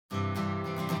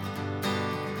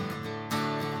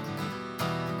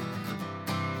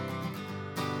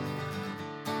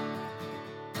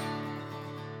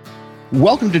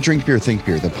Welcome to Drink Beer, Think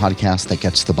Beer, the podcast that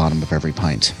gets to the bottom of every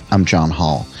pint. I'm John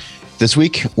Hall. This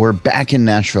week, we're back in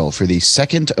Nashville for the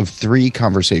second of three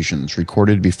conversations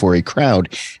recorded before a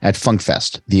crowd at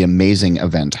Funkfest, the amazing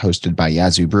event hosted by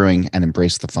Yazoo Brewing and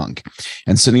Embrace the Funk.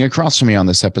 And sitting across from me on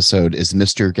this episode is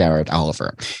Mr. Garrett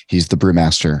Oliver. He's the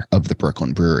brewmaster of the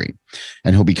Brooklyn Brewery.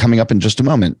 And he'll be coming up in just a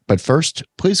moment. But first,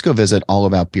 please go visit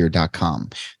allaboutbeer.com.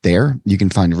 There, you can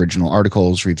find original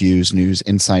articles, reviews, news,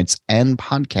 insights, and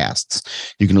podcasts.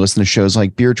 You can listen to shows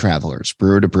like Beer Travelers,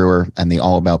 Brewer to Brewer, and the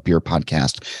All About Beer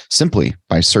podcast simply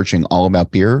by searching All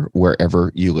About Beer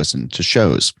wherever you listen to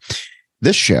shows.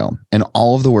 This show and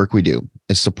all of the work we do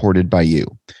is supported by you.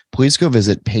 Please go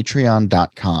visit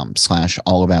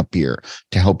patreon.com/allaboutbeer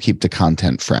to help keep the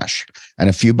content fresh. And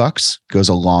a few bucks goes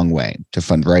a long way to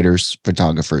fund writers,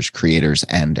 photographers, creators,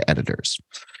 and editors.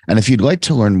 And if you'd like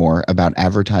to learn more about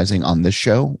advertising on this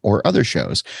show or other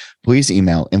shows, please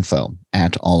email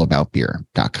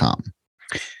info@allaboutbeer.com.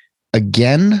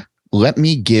 Again, let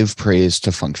me give praise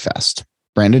to Funkfest.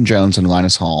 Brandon Jones and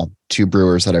Linus Hall, two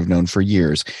brewers that I've known for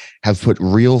years, have put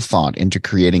real thought into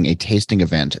creating a tasting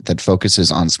event that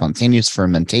focuses on spontaneous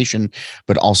fermentation,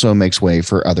 but also makes way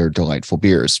for other delightful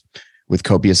beers. With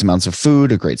copious amounts of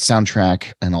food, a great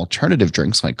soundtrack, and alternative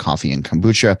drinks like coffee and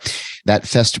kombucha, that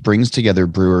fest brings together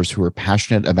brewers who are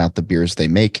passionate about the beers they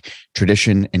make,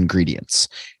 tradition, ingredients,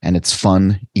 and it's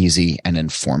fun, easy, and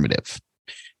informative.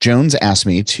 Jones asked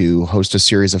me to host a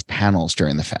series of panels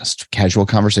during the fest, casual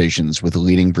conversations with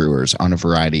leading brewers on a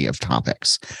variety of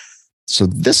topics. So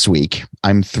this week,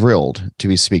 I'm thrilled to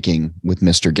be speaking with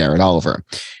Mr. Garrett Oliver.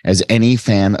 As any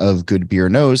fan of good beer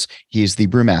knows, he is the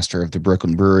brewmaster of the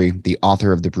Brooklyn Brewery, the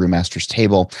author of the Brewmaster's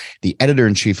Table, the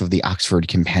editor-in-chief of the Oxford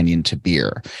Companion to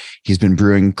Beer. He's been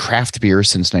brewing craft beer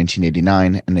since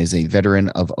 1989 and is a veteran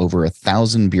of over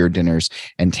 1,000 beer dinners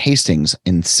and tastings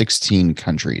in 16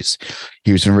 countries.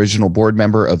 He was an original board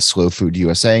member of Slow Food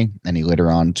USA, and he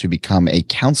later on to become a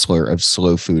counselor of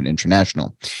Slow Food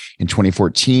International. In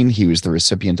 2014, he was the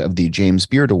recipient of the James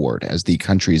Beard Award as the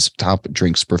country's top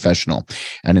drinks professional.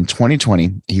 And in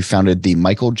 2020, he founded the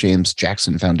Michael James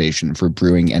Jackson Foundation for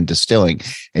Brewing and Distilling,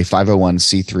 a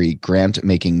 501c3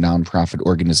 grant-making nonprofit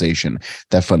organization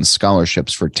that funds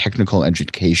scholarships for technical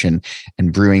education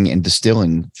and brewing and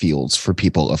distilling fields for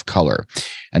people of color.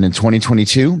 And in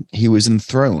 2022, he was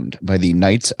enthroned by the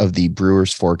Knights of the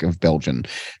Brewers Fork of Belgium,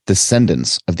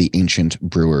 descendants of the ancient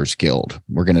Brewers Guild.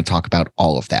 We're going to talk about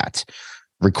all of that.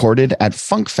 Recorded at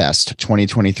Funkfest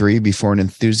 2023 before an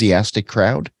enthusiastic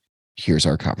crowd, here's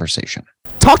our conversation.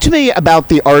 Talk to me about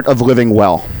the art of living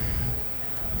well.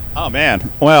 Oh,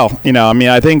 man. Well,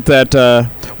 I think that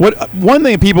one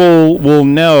thing people will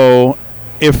know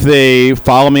if they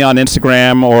follow me on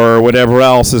Instagram or whatever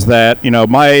else is that,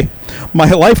 my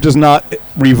life does not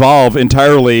revolve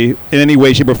entirely in any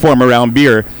way, shape, or form around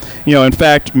beer. In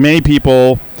fact, many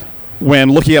people, when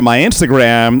looking at my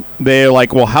Instagram, they're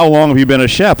like, well, how long have you been a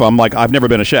chef? I'm like, I've never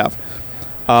been a chef.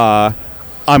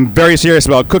 I'm very serious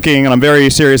about cooking, and I'm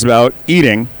very serious about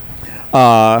eating.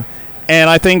 And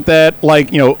I think that,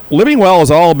 living well is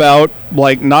all about,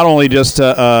 not only just,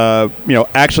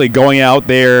 actually going out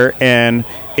there and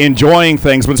enjoying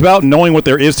things, but it's about knowing what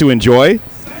there is to enjoy.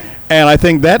 And I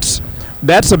think that's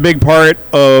a big part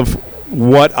of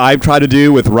what I've tried to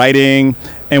do with writing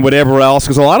and whatever else,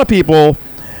 because a lot of people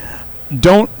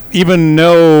don't even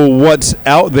know what's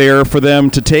out there for them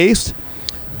to taste.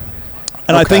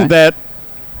 And I think that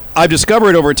I've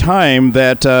discovered over time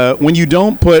that when you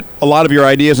don't put a lot of your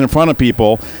ideas in front of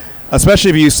people, especially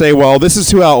if you say, well, this is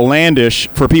too outlandish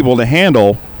for people to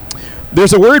handle,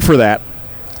 there's a word for that.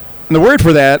 And the word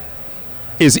for that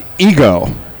is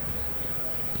ego.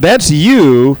 That's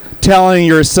you telling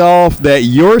yourself that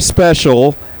you're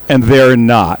special and they're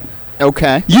not.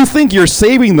 Okay. You think you're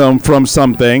saving them from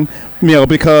something,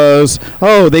 because,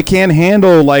 they can't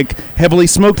handle, heavily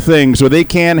smoked things, or they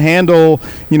can't handle,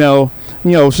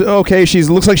 okay,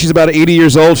 looks like she's about 80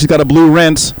 years old, she's got a blue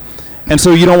rinse, and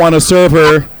so you don't want to serve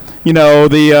her,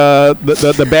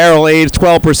 the barrel-aged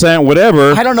 12%,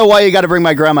 whatever. I don't know why you got to bring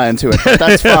my grandma into it, but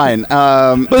that's fine.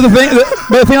 But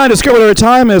the thing I discovered over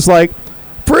time is,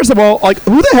 first of all,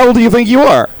 who the hell do you think you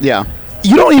are? Yeah.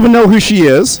 You don't even know who she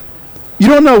is. You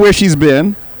don't know where she's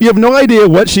been. You have no idea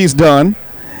what she's done.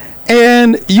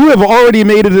 And you have already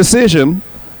made a decision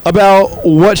about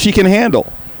what she can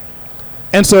handle.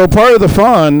 And so part of the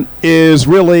fun is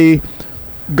really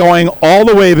going all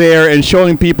the way there and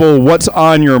showing people what's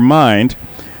on your mind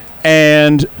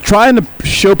and trying to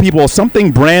show people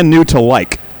something brand new to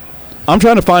like. I'm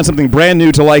trying to find something brand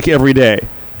new to like every day.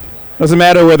 Doesn't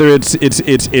matter whether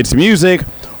it's music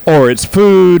or it's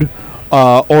food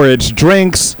or it's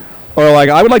drinks or like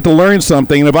I would like to learn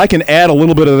something, and if I can add a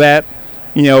little bit of that,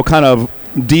 kind of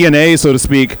DNA, so to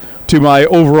speak, to my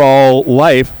overall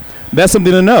life, that's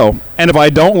something to know. And if I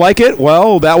don't like it,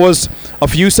 well, that was a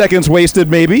few seconds wasted,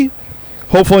 maybe.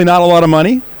 Hopefully not a lot of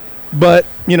money. But,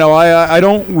 I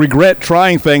don't regret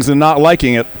trying things and not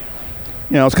liking it.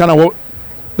 It's kind of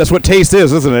that's what taste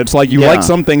is, isn't it? It's like you like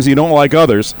some things, you don't like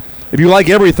others. If you like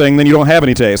everything, then you don't have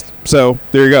any taste. So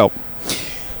there you go.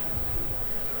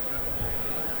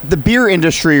 The beer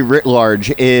industry writ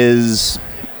large is,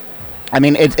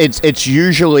 it's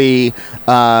usually,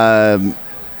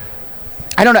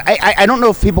 I don't know. I don't know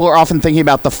if people are often thinking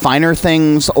about the finer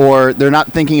things, or they're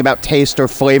not thinking about taste or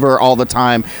flavor all the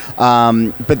time.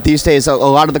 But these days, a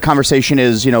lot of the conversation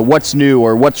is, what's new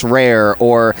or what's rare,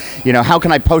 or, how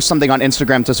can I post something on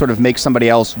Instagram to sort of make somebody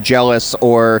else jealous,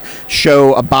 or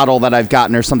show a bottle that I've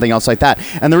gotten or something else like that.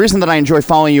 And the reason that I enjoy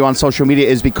following you on social media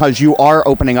is because you are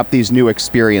opening up these new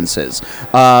experiences.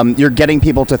 You're getting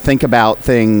people to think about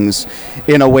things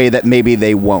in a way that maybe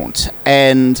they won't.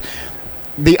 And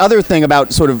the other thing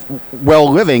about sort of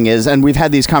well living is, and we've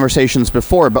had these conversations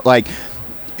before, but like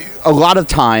a lot of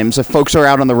times if folks are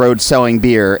out on the road selling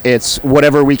beer, it's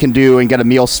whatever we can do and get a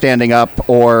meal standing up,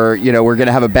 or, we're going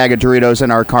to have a bag of Doritos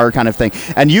in our car kind of thing.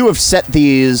 And you have set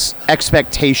these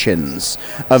expectations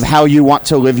of how you want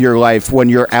to live your life when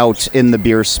you're out in the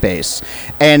beer space.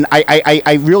 And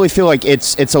I really feel like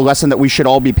it's a lesson that we should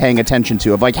all be paying attention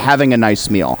to, of like having a nice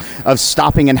meal, of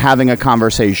stopping and having a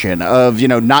conversation, of,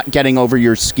 not getting over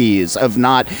your skis, of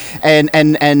not,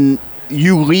 and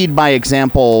you lead by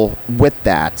example with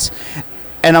that.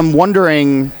 And I'm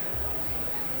wondering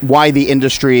why the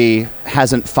industry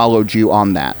hasn't followed you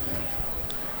on that.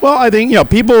 Well, I think,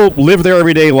 people live their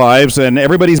everyday lives and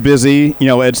everybody's busy,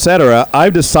 et cetera.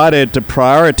 I've decided to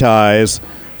prioritize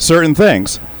certain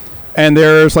things. And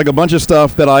there's like a bunch of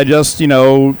stuff that I just,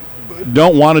 don't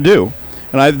want to do.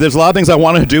 And there's a lot of things I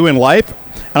want to do in life.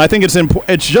 And I think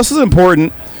it's just as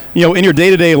important, in your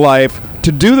day-to-day life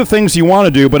to do the things you want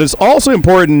to do, but it's also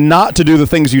important not to do the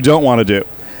things you don't want to do.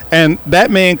 And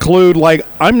that may include, like,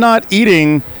 I'm not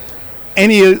eating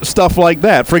any stuff like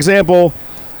that. For example,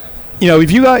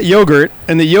 if you got yogurt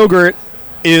and the yogurt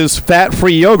is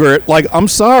fat-free yogurt, like, I'm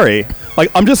sorry. Like,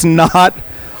 I'm not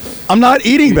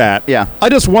eating that. Yeah. I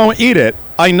just won't eat it.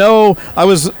 I know I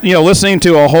was, listening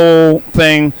to a whole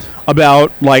thing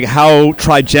about, like, how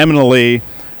trigeminally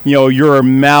your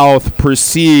mouth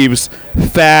perceives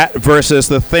fat versus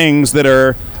the things that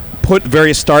are put,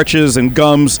 various starches and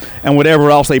gums and whatever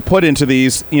else they put into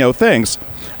these, things.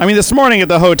 I mean, this morning at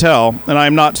the hotel, and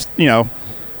I'm not,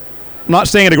 not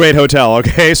staying at a great hotel,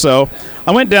 okay? So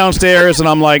I went downstairs and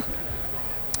I'm like,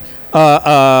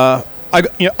 I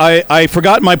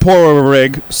forgot my pour-over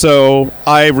rig, so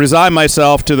I resigned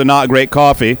myself to the not great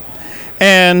coffee,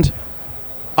 and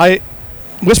I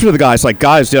whispered to the guys, like,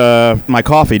 guys, my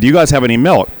coffee, do you guys have any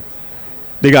milk?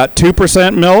 They got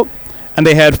 2% milk, and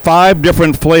they had 5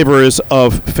 different flavors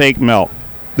of fake milk.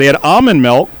 They had almond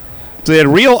milk, so they had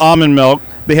real almond milk,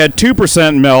 they had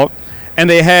 2% milk, and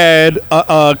they had,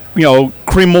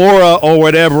 Cremora or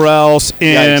whatever else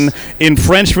in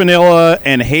French vanilla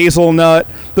and hazelnut.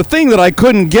 The thing that I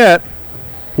couldn't get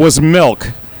was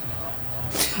milk.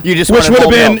 You just which would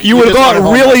have been, you would have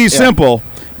thought really simple.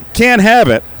 Can't have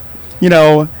it.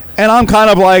 And I'm kind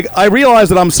of like, I realize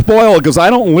that I'm spoiled because I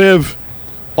don't live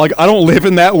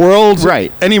in that world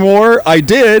anymore. I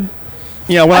did,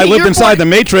 when I lived inside the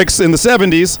Matrix in the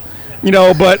 70s,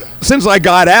 but since I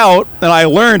got out and I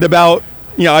learned about,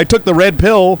 I took the red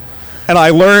pill and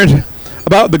I learned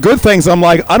about the good things, I'm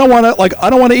like, I don't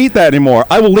want to eat that anymore.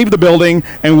 I will leave the building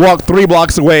and walk 3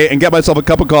 blocks away and get myself a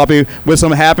cup of coffee with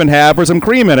some half and half or some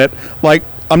cream in it. Like,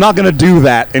 I'm not going to do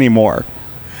that anymore.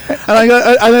 And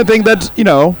I think that's,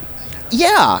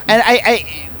 Yeah, and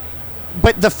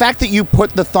but the fact that you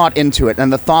put the thought into it,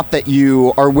 and the thought that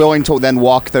you are willing to then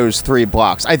walk those 3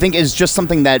 blocks, I think is just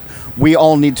something that we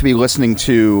all need to be listening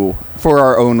to for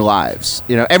our own lives.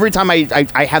 Every time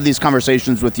I have these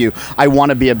conversations with you, I want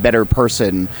to be a better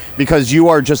person because you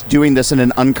are just doing this in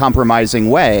an uncompromising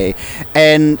way.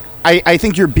 And I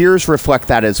think your beers reflect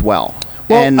that as well.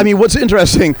 Well, what's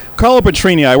interesting, Carlo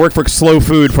Petrini, I worked for Slow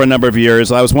Food for a number of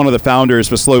years. I was one of the founders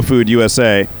for Slow Food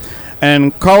USA.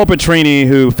 And Carlo Petrini,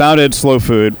 who founded Slow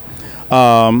Food,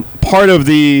 part of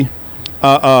the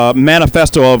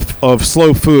manifesto of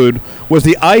Slow Food was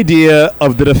the idea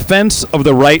of the defense of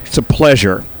the right to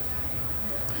pleasure.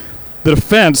 The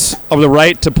defense of the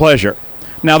right to pleasure.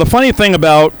 Now, the funny thing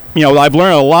about, I've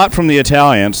learned a lot from the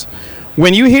Italians.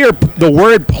 When you hear the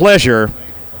word pleasure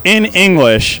in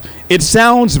English, it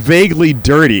sounds vaguely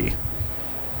dirty.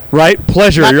 right?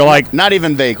 Pleasure. You're like, not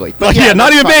even vaguely. But yeah,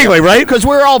 not even vaguely, right? Because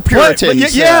we're all Puritans.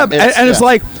 It's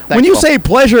like when you say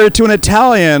pleasure to an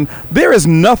Italian, there is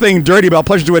nothing dirty about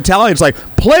pleasure to an Italian. It's like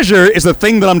pleasure is the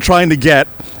thing that I'm trying to get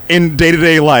in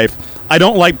day-to-day life. I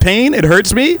don't like pain; it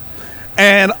hurts me,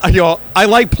 and I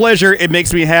like pleasure; it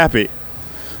makes me happy.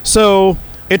 So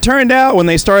it turned out when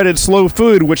they started slow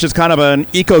food, which is kind of an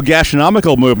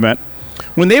eco-gastronomical movement,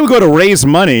 when they would go to raise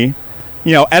money,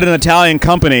 at an Italian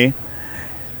company,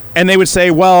 and they would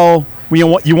say, well,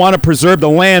 you want to preserve the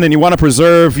land and you want to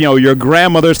preserve, your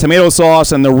grandmother's tomato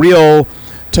sauce and the real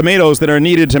tomatoes that are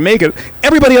needed to make it.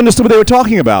 Everybody understood what they were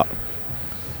talking about.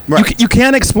 Right. You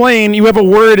can't explain. You have a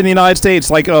word in the United States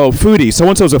like, oh, foodie.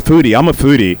 So-and-so's a foodie. I'm a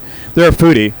foodie. They're a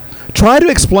foodie. Try to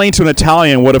explain to an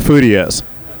Italian what a foodie is.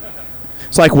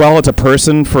 It's like, well, it's a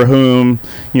person for whom,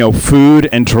 food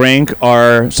and drink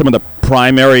are some of the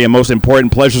primary and most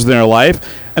important pleasures in their life.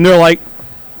 And they're like,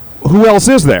 who else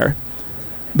is there?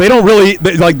 They don't really,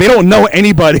 they don't know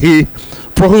anybody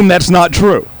for whom that's not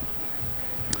true.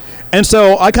 And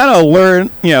so I kind of learned,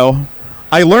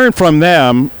 I learned from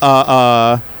them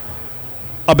about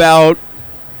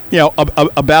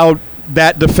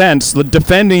that defense,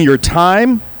 defending your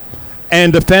time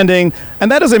and defending,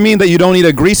 and that doesn't mean that you don't eat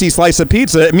a greasy slice of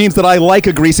pizza. It means that I like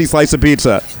a greasy slice of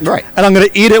pizza. Right. And I'm going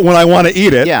to eat it when I want to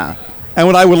eat it. Yeah. And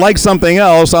when I would like something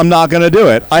else, I'm not going to do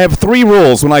it. I have 3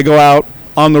 rules when I go out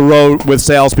on the road with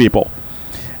salespeople.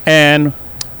 And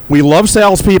we love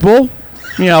salespeople.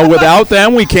 Without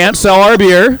them, we can't sell our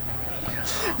beer.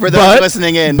 For those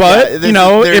listening in,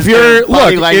 if you're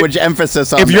body language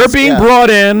emphasis on if you're being brought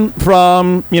in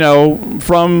from the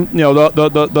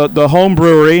home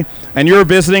brewery and you're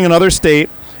visiting another state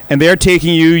and they're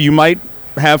taking you, you might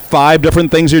have 5 different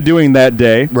things you're doing that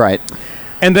day. Right.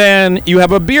 And then you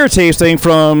have a beer tasting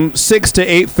from 6 to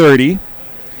 8:30,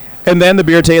 and then the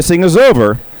beer tasting is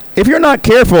over. If you're not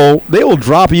careful, they will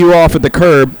drop you off at the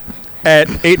curb at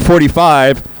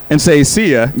 8:45 and say,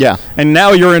 see ya. Yeah. And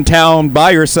now you're in town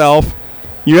by yourself.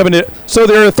 So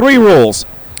there are 3 rules.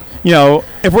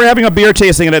 If we're having a beer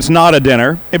tasting and it's not a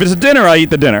dinner, if it's a dinner, I eat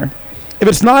the dinner. If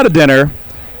it's not a dinner,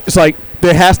 it's like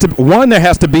there has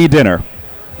to be dinner.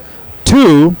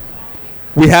 2,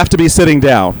 we have to be sitting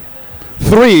down.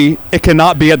 3, it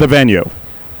cannot be at the venue.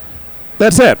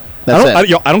 That's it. I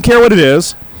don't care what it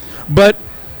is, but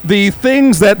the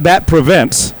things that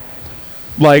prevents,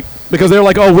 because they're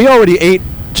like, oh, we already ate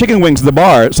chicken wings at the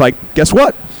bar. It's like, guess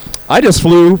what? I just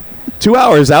flew 2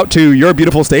 hours out to your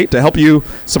beautiful state to help you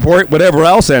support whatever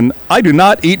else, and I do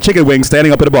not eat chicken wings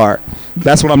standing up at a bar.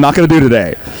 That's what I'm not going to do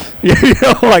today.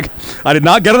 I did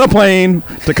not get on a plane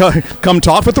to come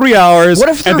talk for 3 hours what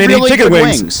if and then really eat chicken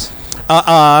wings.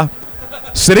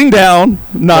 Sitting down,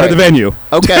 not at the venue.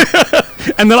 Okay.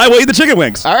 And then I will eat the chicken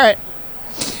wings. All right.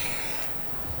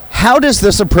 How does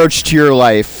this approach to your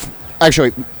life?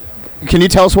 Actually, can you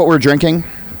tell us what we're drinking?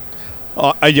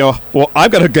 Well, I've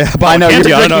got a bottle I know, of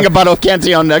Cantillon. you're drinking a bottle of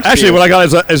Cantillon next Actually, to you. what I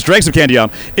got is dregs of Cantillon.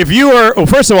 If you are,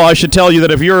 first of all, I should tell you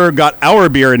that if you're got our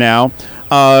beer now,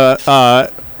 I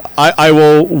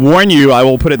will warn you, I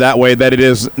will put it that way, that it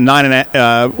is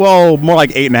 9.5, more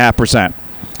like 8.5%.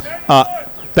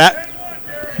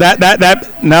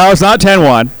 No, it's not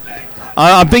 10-1.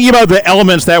 I'm thinking about the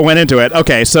elements that went into it.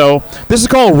 Okay, so this is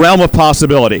called Realm of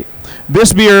Possibility.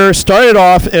 This beer started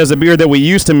off as a beer that we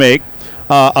used to make,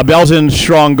 a Belgian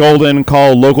strong golden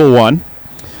called Local One.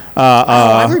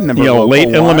 I remember Local late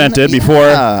One. and lamented before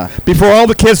all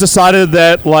the kids decided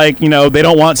that they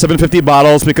don't want 750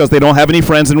 bottles because they don't have any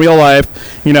friends in real life,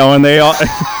 and they all,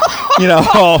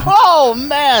 Oh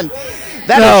man.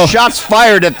 That is shots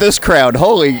fired at this crowd.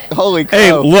 Holy crow.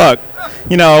 Hey, look,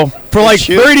 for like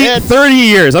 30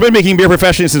 years, I've been making beer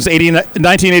professionally since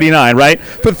 1989, right?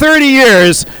 For 30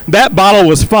 years, that bottle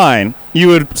was fine. You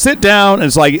would sit down, and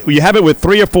it's like you have it with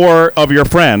 3 or 4 of your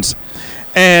friends.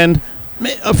 And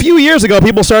a few years ago,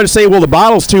 people started to say, well, the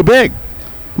bottle's too big.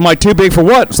 I'm like, too big for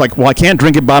what? It's like, well, I can't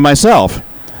drink it by myself.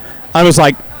 I was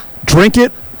like, drink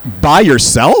it by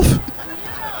yourself?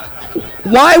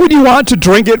 Why would you want to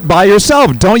drink it by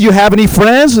yourself? Don't you have any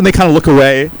friends? And they kind of look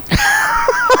away.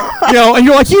 And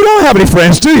you're like, you don't have any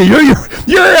friends, do you?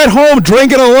 You're at home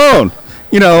drinking alone,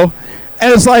 And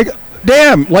it's like,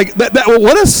 damn,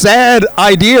 what a sad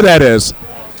idea that is.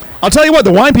 I'll tell you what,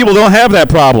 the wine people don't have that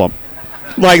problem.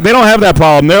 They don't have that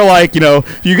problem. They're like, you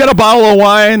get a bottle of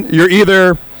wine, you're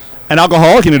either an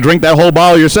alcoholic and you drink that whole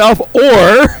bottle yourself,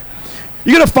 or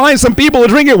you're gonna find some people to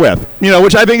drink it with,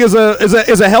 which I think is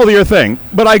a healthier thing.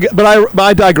 But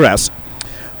I digress.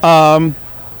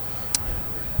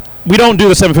 We don't do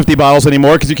the 750 bottles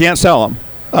anymore because you can't sell them.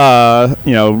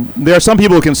 there are some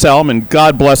people who can sell them, and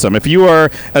God bless them. If you are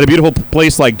at a beautiful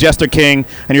place like Jester King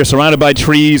and you're surrounded by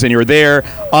trees and you're there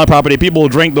on property, people will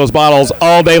drink those bottles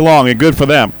all day long, and good for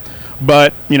them.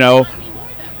 But,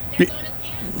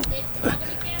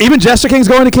 even Jester King's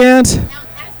going to cans?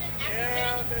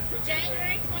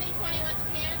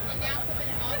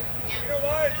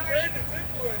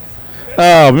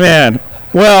 Oh, man.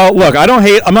 Well, look,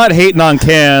 I'm not hating on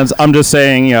cans. I'm just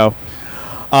saying, the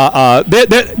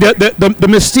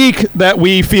mystique that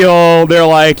we feel, they're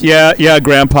like, yeah,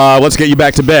 Grandpa, let's get you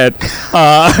back to bed.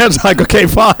 It's like, okay,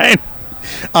 fine.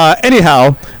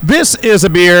 Anyhow, this is a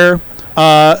beer,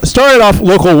 started off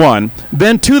Local 1.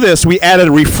 Then to this, we added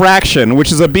Refraction,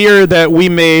 which is a beer that we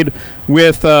made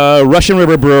with Russian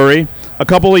River Brewery a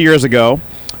couple of years ago.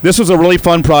 This was a really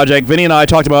fun project. Vinny and I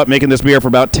talked about making this beer for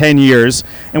about 10 years,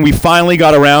 and we finally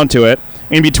got around to it.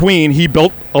 In between, he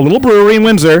built a little brewery in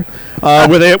Windsor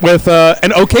with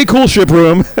an okay cool ship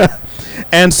room.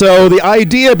 And so the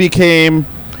idea became,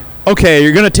 okay,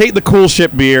 you're going to take the cool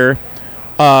ship beer,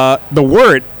 the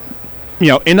wort,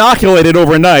 inoculated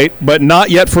overnight, but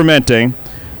not yet fermenting,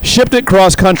 shipped it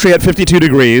cross-country at 52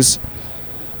 degrees.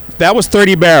 That was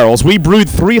 30 barrels. We brewed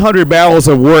 300 barrels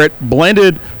of wort,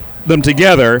 blended them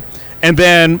together, and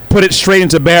then put it straight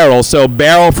into barrels. So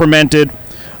barrel fermented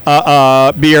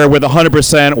beer with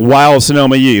 100% wild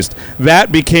Sonoma yeast.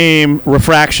 That became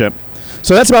Refraction.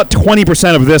 So that's about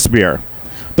 20% of this beer.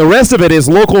 The rest of it is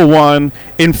Local 1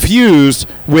 infused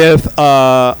with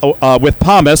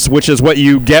pomace, which is what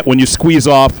you get when you squeeze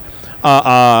off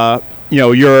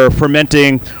you're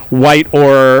fermenting white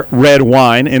or red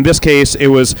wine. In this case, it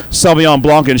was Sauvignon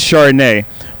Blanc and Chardonnay.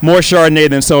 More Chardonnay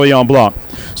than Sauvignon Blanc.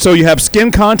 So you have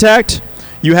skin contact,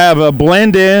 you have a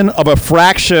blend in of a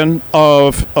fraction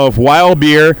of wild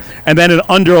beer, and then an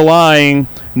underlying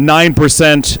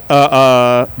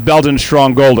 9% Belgian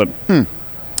Strong Golden.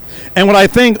 And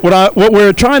what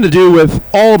we're trying to do with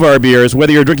all of our beers,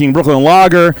 whether you're drinking Brooklyn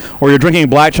Lager or you're drinking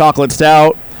black chocolate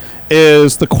stout,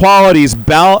 is the qualities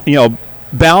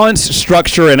balance,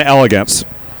 structure, and elegance.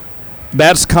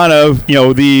 That's kind of I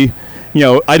don't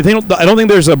think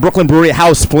there's a Brooklyn Brewery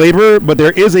house flavor, but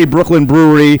there is a Brooklyn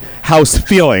Brewery house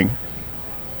feeling.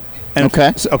 And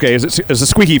okay, it's a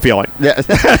squeaky feeling. Yeah.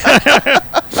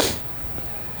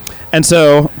 And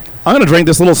so I'm gonna drink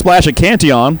this little splash of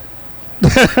Cantillon.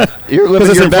 You're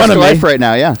living your best life right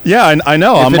now, yeah. Yeah, I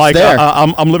know. I'm like,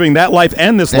 I'm living that life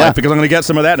and this life because I'm going to get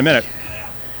some of that in a minute.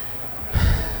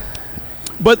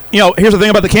 But here's the thing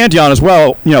about the Cantillon as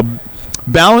well.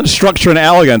 Balance, structure, and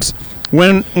elegance.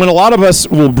 When a lot of us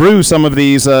will brew some of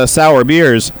these sour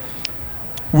beers,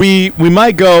 we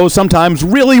might go sometimes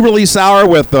really, really sour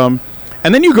with them,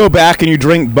 and then you go back and you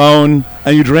drink Bone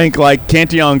and you drink like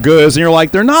Cantillon Goods, and you're like,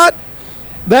 they're not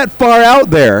that far out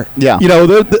there. Yeah.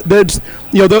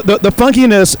 The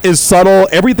funkiness is subtle.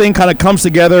 Everything kind of comes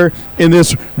together in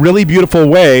this really beautiful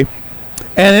way.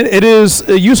 And it is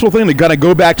a useful thing to kind of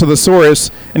go back to the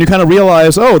source, and you kind of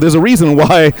realize, oh, there's a reason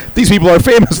why these people are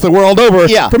famous the world over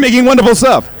for making wonderful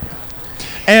stuff.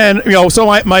 And so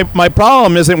my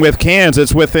problem isn't with cans;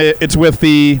 it's with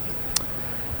the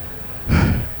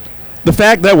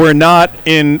fact that we're not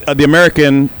in the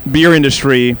American beer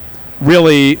industry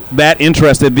really that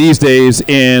interested these days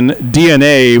in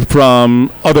DNA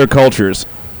from other cultures,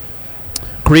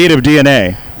 creative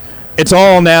DNA. It's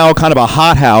all now kind of a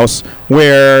hothouse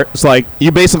where it's like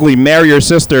you basically marry your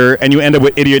sister and you end up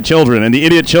with idiot children. And the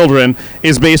idiot children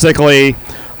is basically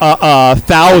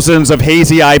thousands of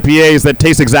hazy IPAs that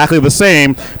taste exactly the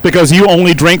same because you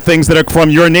only drink things that are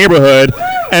from your neighborhood.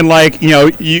 And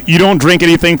you don't drink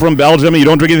anything from Belgium, you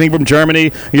don't drink anything from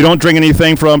Germany, you don't drink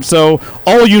anything from, so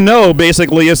all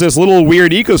basically is this little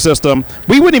weird ecosystem.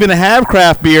 We wouldn't even have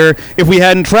craft beer if we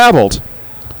hadn't traveled.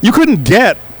 You couldn't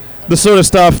get the sort of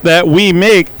stuff that we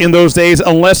make in those days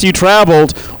unless you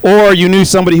traveled or you knew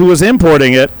somebody who was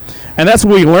importing it. And that's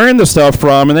where we learned the stuff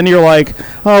from. And then you're like,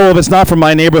 oh, well, if it's not from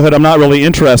my neighborhood, I'm not really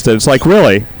interested. It's like,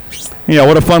 really?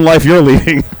 What a fun life you're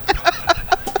leading.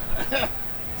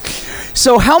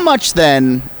 So how much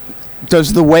then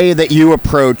does the way that you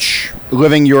approach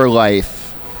living your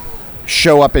life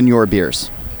show up in your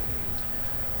beers?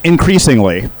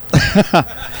 Increasingly.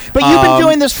 But you've been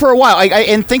doing this for a while.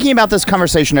 In thinking about this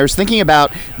conversation, I was thinking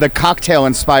about the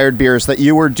cocktail-inspired beers that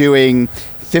you were doing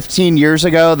 15 years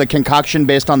ago, the concoction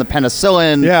based on the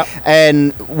penicillin,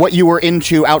 and what you were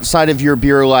into outside of your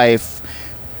beer life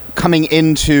coming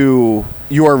into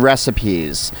your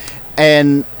recipes.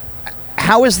 And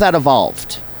how has that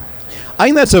evolved? I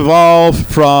think that's evolved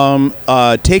from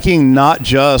taking not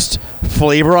just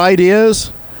flavor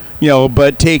ideas,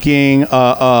 but taking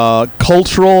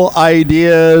cultural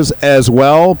ideas as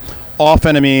well.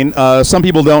 Often, I mean, some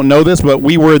people don't know this, but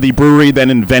we were the brewery that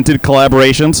invented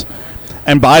collaborations.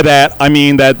 And by that, I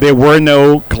mean that there were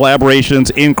no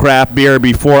collaborations in craft beer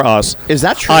before us. Is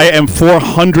that true? I am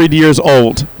 400 years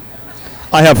old.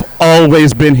 I have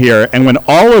always been here. And when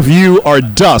all of you are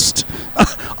dust,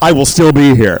 I will still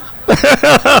be here.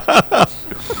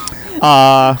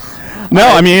 No,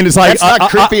 I mean, it's like... That's not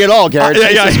creepy at all, Garrett.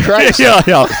 Jesus Christ. Yeah.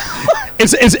 We're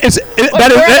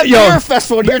at a beer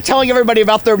festival, and you're telling everybody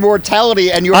about their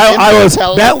mortality, and you're immortality.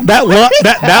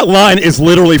 That line is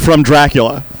literally from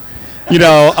Dracula. There's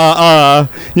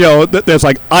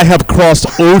like, I have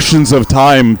crossed oceans of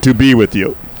time to be with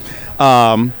you.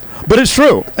 But it's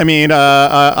true. I mean,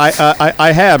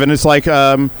 I have, and it's like,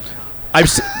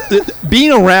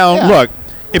 being around. Yeah. Look,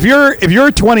 if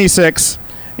you're 26,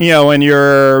 and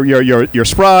you're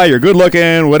spry, you're good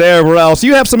looking, whatever else,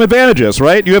 you have some advantages,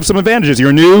 right? You have some advantages.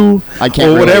 You're new,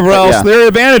 or whatever else. Yeah. There are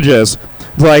advantages.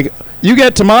 Like, you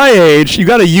get to my age, you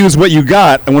got to use what you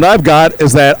got, and what I've got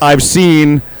is that I've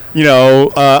seen.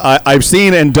 I've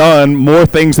seen and done more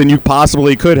things than you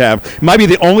possibly could have. It might be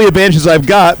the only advantages I've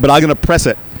got, but I'm going to press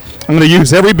it. I'm going to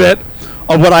use every bit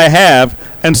of what I have.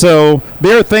 And so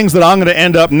there are things that I'm going to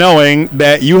end up knowing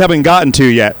that you haven't gotten to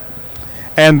yet.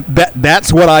 And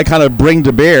that's what I kind of bring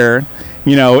to bear,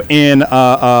 in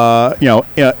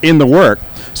the work.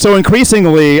 So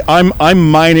increasingly, I'm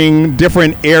mining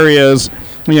different areas,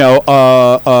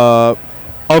 of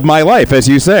my life, as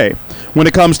you say. When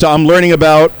it comes to, I'm learning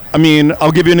about,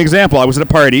 I'll give you an example. I was at a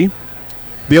party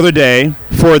the other day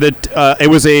for it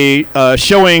was a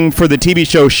showing for the TV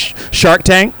show Shark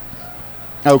Tank.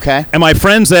 Okay. And my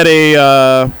friends at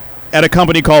a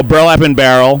company called Burlap and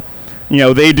Barrel,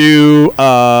 they do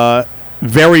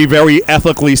very, very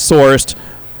ethically sourced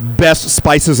best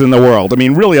spices in the world. I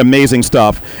mean, really amazing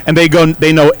stuff. And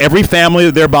they know every family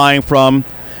that they're buying from.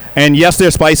 And yes,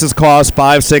 their spices cost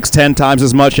 5, 6, 10 times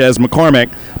as much as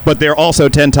McCormick, but they're also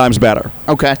 10 times better.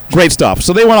 Okay. Great stuff.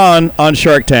 So they went on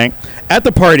Shark Tank. At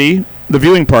the party, the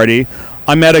viewing party,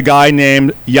 I met a guy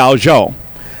named Yao Zhou.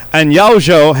 And Yao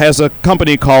Zhou has a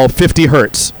company called 50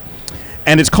 Hertz.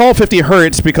 And it's called 50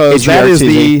 Hertz because that is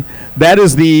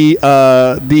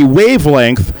the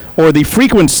wavelength or the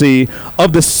frequency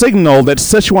of the signal that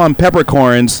Sichuan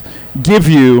peppercorns give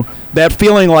you, that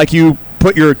feeling like you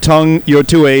put your tongue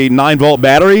to a 9-volt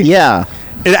battery. Yeah.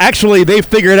 It actually, they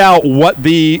figured out what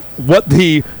the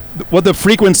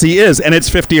frequency is, and it's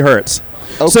 50 hertz.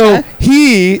 Okay. So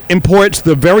he imports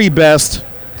the very best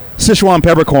Sichuan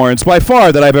peppercorns by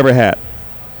far that I've ever had.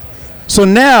 So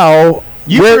now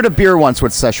you brewed a beer once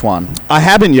with Szechuan. I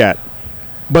haven't yet,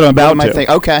 but I'm about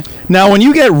to. Okay. Now, when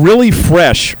you get really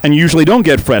fresh, and you usually don't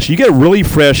get fresh, you get really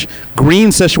fresh green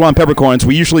Sichuan peppercorns.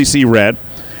 We usually see red.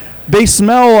 They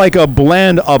smell like a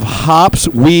blend of hops,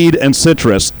 weed, and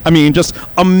citrus. I mean, just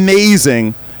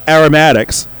amazing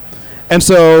aromatics. And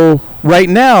so right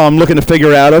now I'm looking to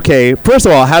figure out, okay, first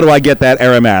of all, how do I get that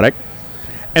aromatic?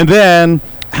 And then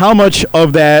how much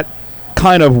of that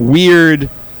kind of weird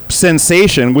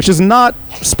sensation, which is not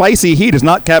spicy heat, is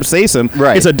not capsaicin,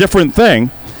 right. It's a different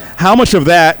thing. How much of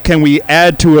that can we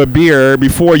add to a beer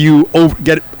before you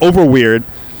get over weird?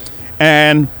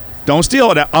 And don't steal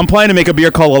it. I'm planning to make a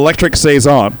beer called Electric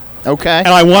Saison. Okay. And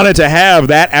I wanted to have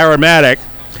that aromatic.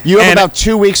 You have about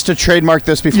 2 weeks to tradramark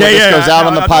this before this goes out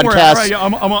on the podcast.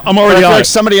 I'm already on. Like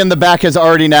somebody in the back has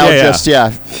already now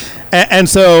And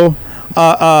so,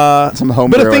 some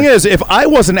home. But the thing is, if I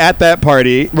wasn't at that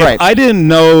party, right. If I didn't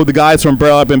know the guys from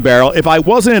Burlap and Barrel, if I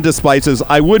wasn't into spices,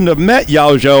 I wouldn't have met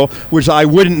Yao Zhou, which I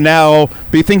wouldn't now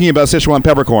be thinking about Sichuan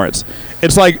peppercorns.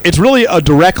 It's really a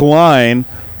direct line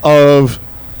of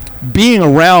being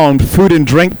around food and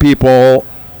drink people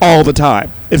all the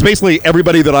time. It's basically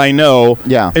everybody that I know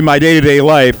in my day-to-day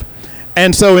life.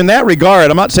 And so in that regard,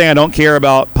 I'm not saying I don't care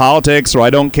about politics or I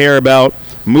don't care about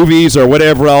movies or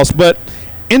whatever else, but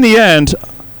in the end,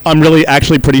 I'm really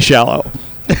actually pretty shallow.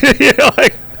 It's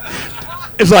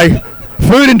like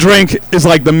food and drink is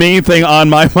like the main thing on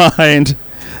my mind.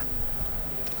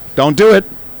 Don't do it.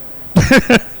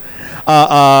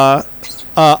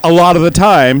 A lot of the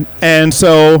time, and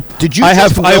so did you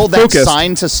will that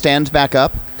sign to stand back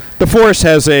up? The force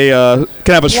has can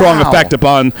have a strong effect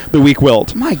upon the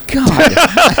weak-willed. My God,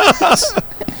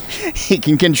 he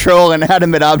can control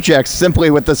inanimate objects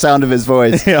simply with the sound of his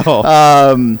voice.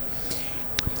 I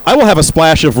will have a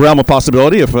splash of Realm of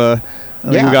Possibility if I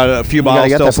think we got a few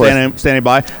bottles still standing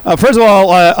by. First of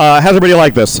all, how's everybody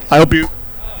like this? I hope you.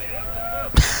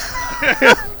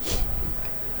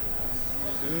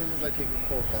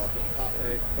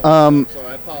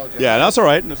 apologize. Yeah, that's all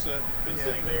right. It's been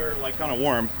sitting there like kind of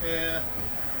warm. Yeah.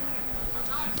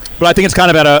 But I think it's kind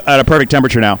of at a perfect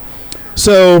temperature now.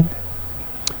 So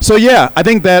yeah, I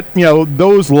think that,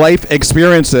 those life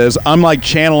experiences, I'm like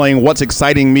channeling what's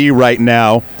exciting me right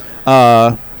now,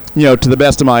 to the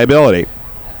best of my ability.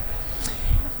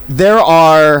 There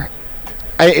are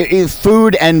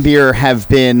food and beer have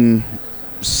been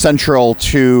central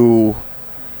to,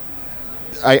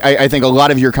 I think, a lot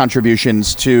of your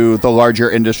contributions to the larger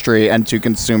industry and to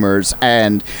consumers.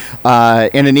 And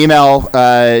in an email,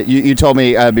 you told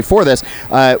me before this,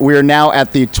 we're now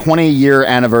at the 20-year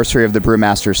anniversary of the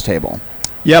Brewmasters table.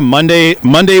 Yeah, Monday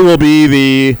will be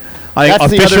the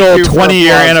official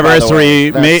 20-year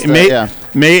anniversary, May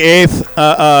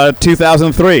 8th,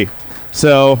 2003.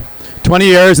 So 20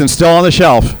 years and still on the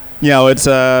shelf. It's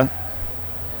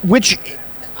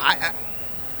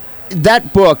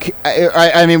that book,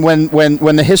 I mean,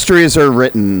 when the histories are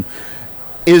written,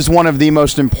 is one of the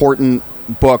most important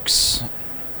books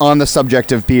on the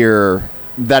subject of beer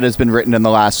that has been written in the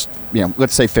last,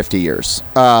 let's say 50 years.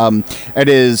 It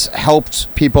has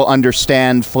helped people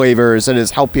understand flavors. It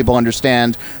has helped people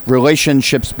understand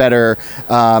relationships better.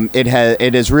 It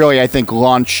has really, I think,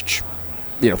 launched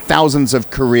thousands of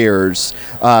careers,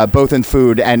 both in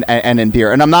food and in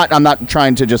beer. And I'm not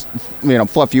trying to just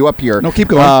fluff you up here. No, keep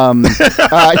going.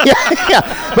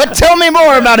 Yeah. But tell me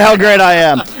more about how great I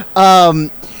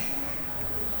am.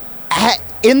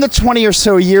 In the 20 or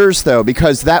so years, though,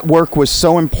 because that work was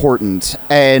so important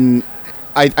and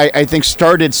I think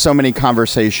started so many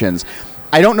conversations,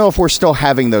 I don't know if we're still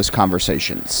having those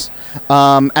conversations.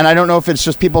 And I don't know if it's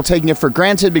just people taking it for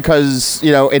granted because,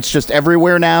 it's just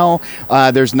everywhere now.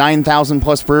 There's 9,000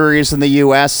 plus breweries in the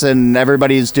U.S. and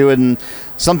everybody's doing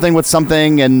something with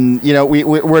something. And,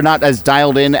 we're not as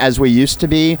dialed in as we used to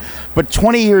be. But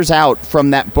 20 years out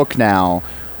from that book now,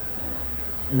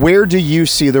 where do you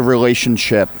see the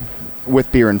relationship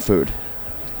with beer and food?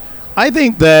 I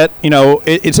think that,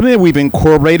 it's something that we've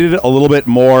incorporated a little bit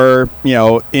more,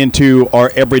 into our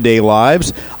everyday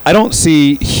lives. I don't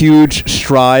see huge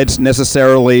strides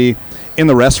necessarily in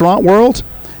the restaurant world,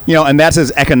 and that's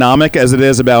as economic as it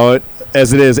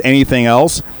is anything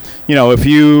else.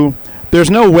 There's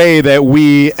no way that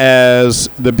we as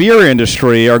the beer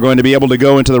industry are going to be able to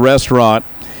go into the restaurant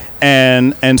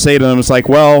and say to them, it's like,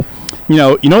 well, you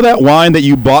know that wine that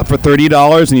you bought for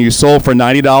 $30 and you sold for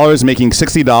 $90, making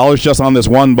 $60 just on this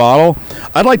one bottle?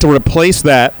 I'd like to replace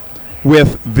that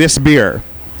with this beer.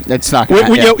 It's not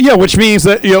which means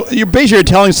that you're basically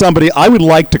telling somebody, I would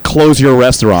like to close your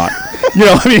restaurant.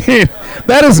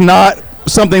 That is not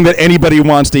something that anybody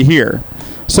wants to hear.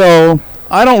 So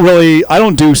I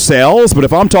don't do sales, but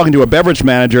if I'm talking to a beverage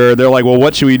manager, they're like, well,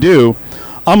 what should we do?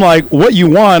 I'm like, what you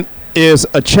want is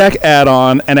a check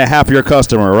add-on and a happier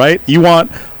customer, right? You want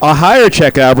a higher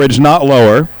check average, not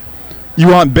lower. You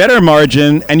want better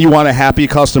margin, and you want a happy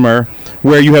customer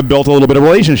where you have built a little bit of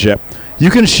relationship. You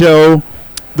can show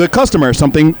the customer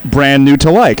something brand new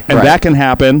to like, and that can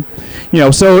happen.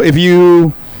 So if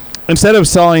you, instead of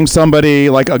selling somebody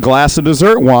like a glass of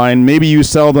dessert wine, maybe you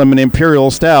sell them an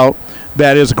imperial stout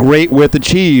that is great with the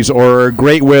cheese or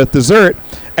great with dessert,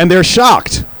 and they're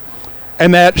shocked.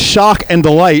 And that shock and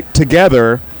delight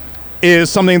together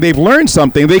is something they've learned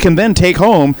something they can then take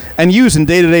home and use in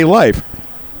day-to-day life.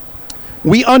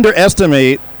 We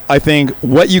underestimate, I think,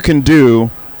 what you can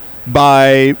do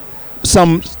by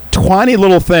some tiny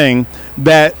little thing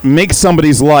that makes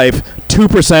somebody's life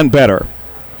 2% better.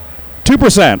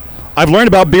 2%. I've learned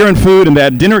about beer and food and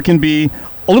that dinner can be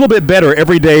a little bit better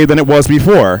every day than it was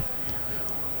before.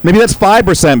 Maybe that's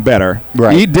 5% better.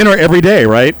 Right. You eat dinner every day,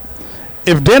 right?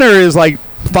 If dinner is like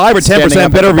 5 or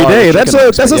 10% better every day, that's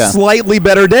a slightly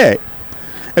better day.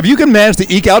 If you can manage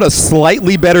to eke out a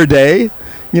slightly better day,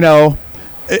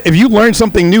 if you learn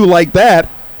something new like that,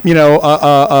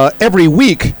 every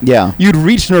week, you'd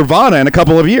reach nirvana in a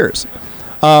couple of years.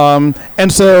 And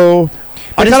so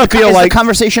I kind of feel like the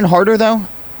conversation harder though.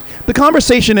 The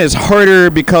conversation is harder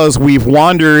because we've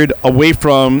wandered away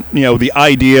from the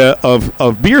idea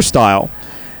of beer style,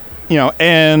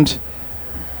 and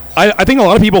I think a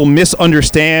lot of people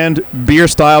misunderstand beer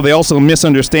style. They also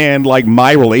misunderstand like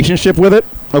my relationship with it.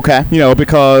 Okay.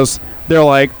 Because they're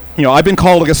like, I've been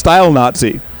called like a style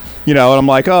Nazi, and I'm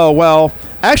like, oh, well,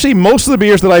 actually most of the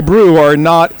beers that I brew are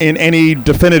not in any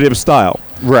definitive style.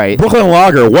 Right. Brooklyn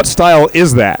Lager, what style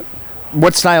is that?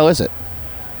 What style is it?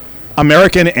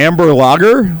 American Amber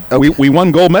Lager. Okay. We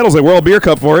won gold medals at World Beer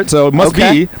Cup for it, so it must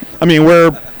be. I mean,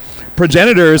 we're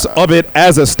progenitors of it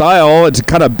as a style. It's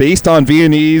kind of based on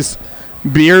Viennese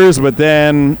beers, but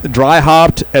then dry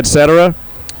hopped, etc.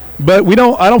 But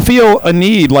I don't feel a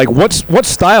need. Like, what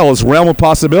style is realm of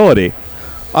possibility?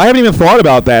 I haven't even thought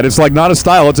about that. It's like not a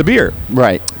style, it's a beer.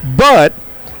 Right. But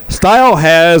style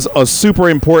has a super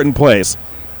important place.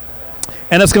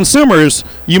 And as consumers,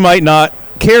 you might not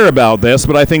care about this,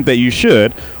 but I think that you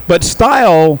should. But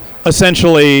style,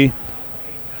 essentially,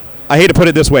 I hate to put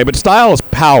it this way, but style is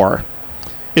power.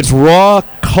 It's raw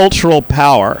cultural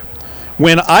power.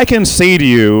 When I can say to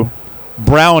you,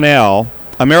 brown ale,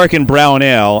 American brown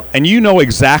ale, and you know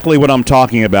exactly what I'm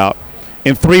talking about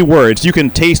in 3 words. You can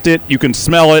taste it, you can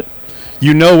smell it,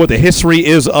 you know what the history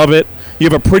is of it. You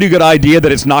have a pretty good idea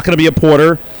that it's not going to be a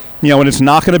porter, and it's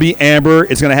not going to be amber.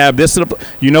 It's going to have this.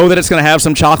 You know that it's going to have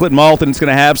some chocolate malt and it's going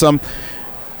to have some.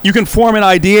 You can form an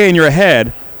idea in your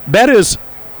head. That is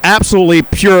absolutely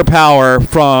pure power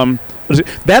from.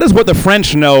 That is what the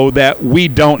French know that we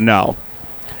don't know.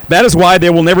 That is why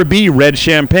there will never be red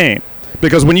champagne.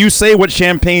 Because when you say what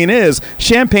champagne is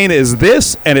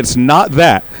this and it's not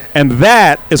that. And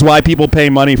that is why people pay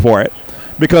money for it.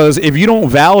 Because if you don't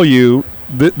value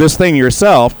this thing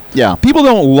yourself, people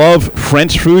don't love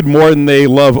French food more than they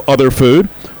love other food.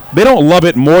 They don't love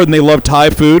it more than they love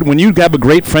Thai food. When you have a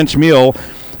great French meal,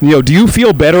 do you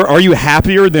feel better? Are you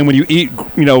happier than when you eat,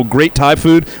 great Thai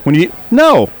food?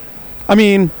 No. I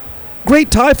mean,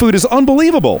 great Thai food is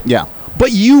unbelievable. Yeah.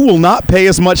 But you will not pay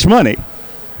as much money.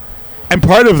 And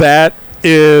part of that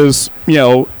is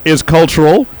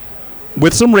cultural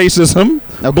with some racism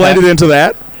blended into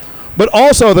that. But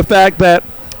also the fact that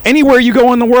anywhere you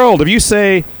go in the world, if you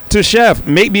say to chef,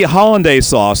 make me hollandaise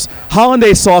sauce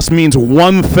means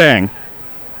one thing.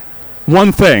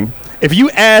 One thing. If you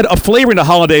add a flavor into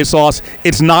hollandaise sauce,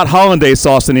 it's not hollandaise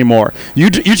sauce anymore.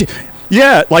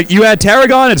 Like you add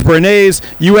tarragon, it's béarnaise.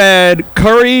 You add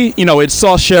curry, it's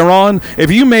sauce Charon.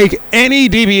 If you make any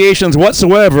deviations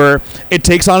whatsoever, it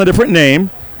takes on a different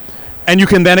name, and you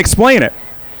can then explain it.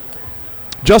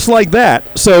 Just like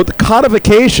that. So the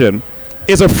codification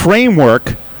is a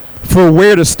framework for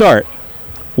where to start.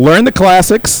 Learn the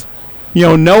classics,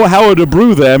 know how to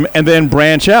brew them, and then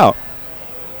branch out.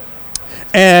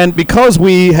 And because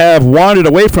we have wandered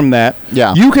away from that,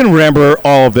 you can remember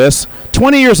all of this.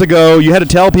 20 years ago, you had to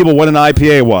tell people what an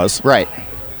IPA was. Right.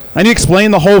 And you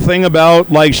explained the whole thing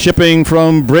about like shipping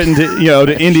from Britain to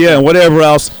to India and whatever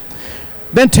else.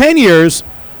 Then 10 years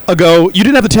ago, you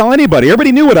didn't have to tell anybody.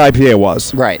 Everybody knew what IPA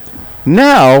was. Right.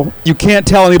 Now, you can't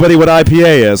tell anybody what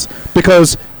IPA is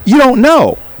because you don't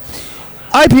know.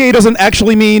 IPA doesn't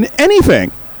actually mean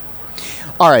anything.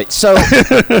 All right, so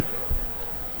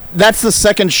that's the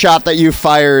second shot that you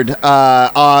fired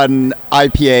on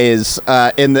IPAs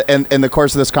in the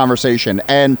course of this conversation.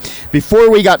 And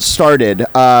before we got started,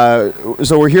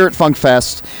 so we're here at Funk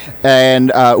Fest,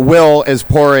 and Will is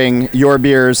pouring your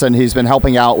beers, and he's been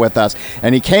helping out with us.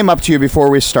 And he came up to you before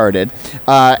we started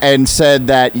and said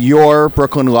that your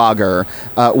Brooklyn Lager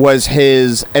was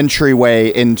his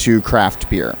entryway into craft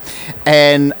beer.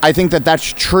 And I think that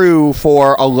that's true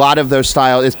for a lot of those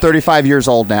styles. It's 35 years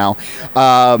old now.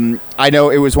 I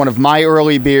know it was one of my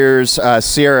early beers.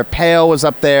 Sierra Pale was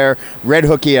up there. Red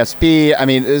Hook ESB. I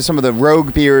mean, some of the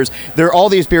Rogue beers. There are all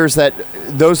these beers that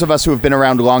those of us who have been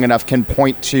around long enough can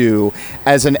point to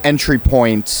as an entry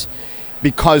point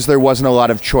because there wasn't a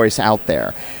lot of choice out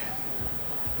there.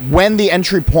 When the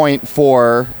entry point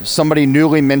for somebody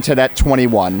newly minted at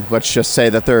 21, let's just say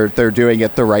that they're doing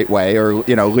it the right way or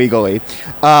legally,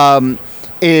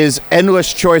 is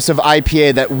endless choice of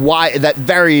IPA that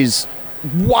varies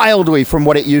wildly from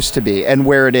what it used to be and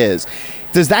where it is.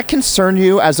 Does that concern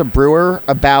you as a brewer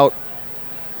about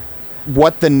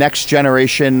what the next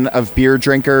generation of beer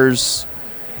drinkers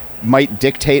might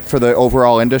dictate for the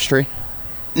overall industry?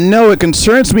 No, it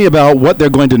concerns me about what they're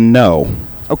going to know.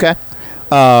 Okay.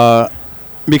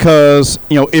 Because,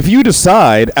 if you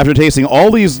decide after tasting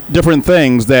all these different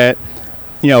things that,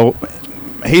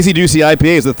 hazy juicy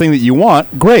IPA is the thing that you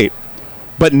want, great.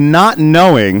 But not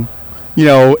knowing,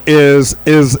 is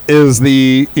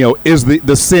the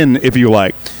sin, if you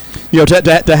like,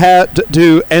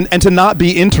 to not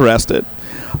be interested.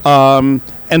 And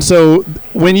so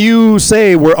when you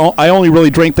say I only really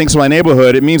drink things from my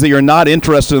neighborhood, it means that you're not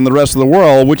interested in the rest of the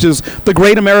world, which is the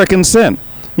great American sin.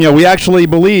 We actually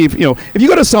believe, if you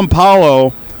go to São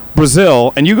Paulo,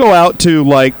 Brazil, and you go out to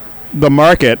like the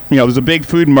market, there's a big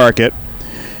food market,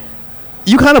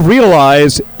 you kind of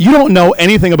realize you don't know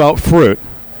anything about fruit.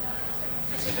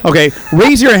 Okay,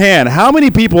 raise your hand. How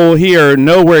many people here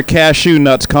know where cashew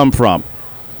nuts come from?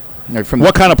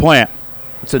 What kind of plant?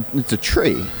 It's a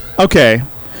tree. Okay,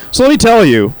 so let me tell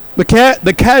you, the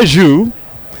cashew,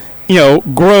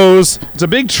 grows. It's a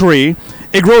big tree.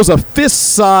 It grows a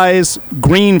fist-size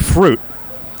green fruit.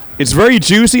 It's very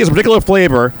juicy. It's a particular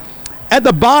flavor. At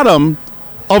the bottom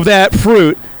of that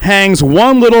fruit hangs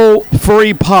one little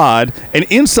furry pod, and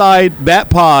inside that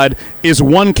pod is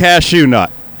one cashew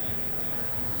nut.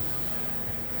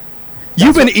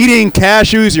 You've been eating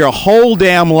cashews your whole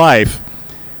damn life,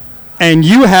 and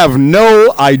you have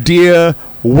no idea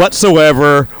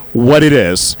whatsoever what it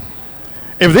is.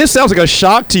 If this sounds like a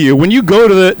shock to you, when you go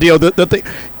to the thing,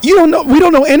 you don't know. We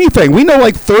don't know anything. We know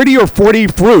like 30 or 40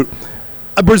 fruit.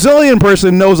 A Brazilian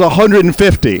person knows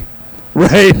 150,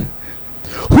 right?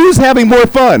 Who's having more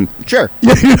fun? Sure.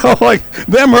 You know, like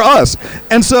them or us.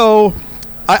 And so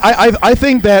I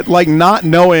think that like not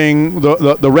knowing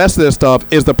the rest of this stuff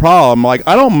is the problem. Like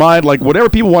I don't mind like whatever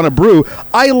people want to brew.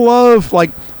 I love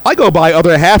like I go buy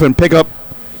other half and pick up,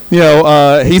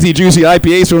 hazy juicy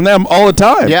IPAs from them all the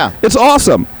time. Yeah. It's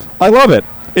awesome. I love it.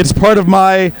 It's part of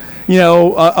my,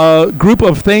 group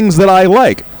of things that I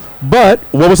like. But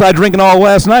what was I drinking all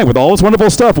last night with all this wonderful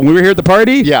stuff when we were here at the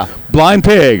party? Yeah. Blind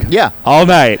Pig. Yeah. All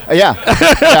night. Yeah.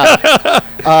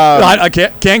 I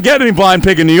can't get any Blind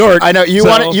Pig in New York. I know you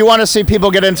want to see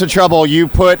people get into trouble. You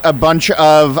put a bunch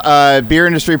of beer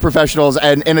industry professionals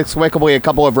and inexplicably a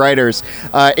couple of writers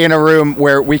in a room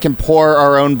where we can pour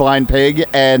our own Blind Pig,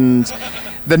 and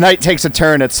the night takes a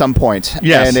turn at some point.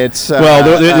 Yes. And it's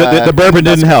the bourbon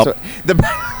didn't help. Or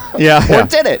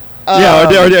did it?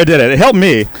 Or did it? It helped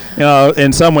me,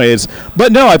 in some ways.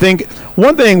 But no, I think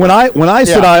one thing when I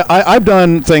said I've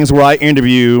done things where I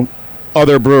interview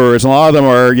other brewers, and a lot of them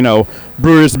are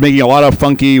brewers making a lot of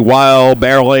funky, wild,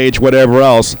 barrel aged, whatever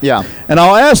else. Yeah. And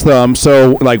I'll ask them,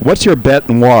 so like, what's your bête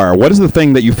noire? What is the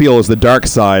thing that you feel is the dark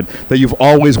side that you've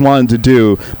always wanted to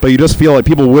do, but you just feel like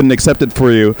people wouldn't accept it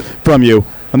from you?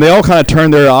 And they all kind of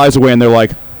turn their eyes away and they're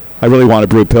like, I really want to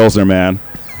brew Pilsner, man.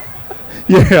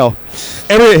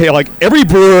 Every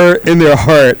brewer in their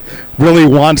heart really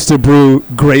wants to brew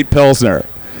great Pilsner,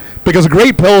 because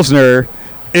great Pilsner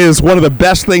is one of the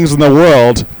best things in the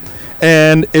world,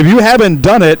 and if you haven't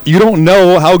done it, you don't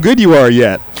know how good you are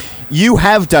yet. You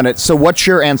have done it, so what's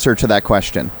your answer to that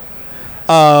question?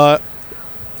 Yes,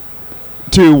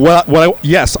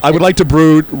 I would like to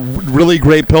brew really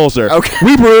great Pilsner. Okay.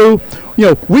 We brew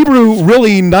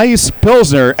really nice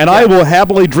Pilsner, and I will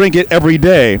happily drink it every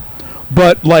day.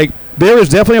 But like, there is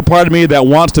definitely a part of me that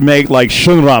wants to make like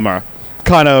Schönrammer,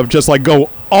 kind of just like go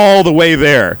all the way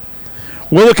there.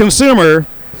 Will the consumer,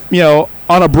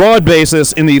 on a broad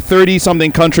basis in the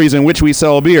 30-something countries in which we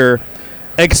sell beer,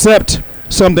 accept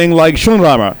something like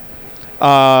Schönrammer?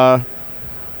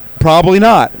 Probably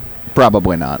not.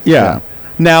 Probably not. Yeah.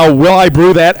 Now, will I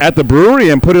brew that at the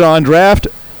brewery and put it on draft?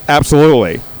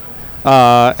 Absolutely.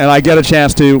 And I get a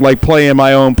chance to like play in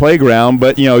my own playground,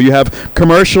 but you have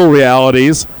commercial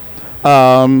realities.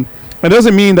 It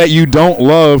doesn't mean that you don't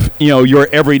love your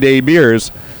everyday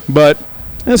beers, but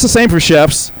it's the same for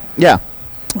chefs. Yeah,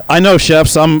 I know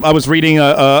chefs. I was reading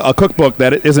a cookbook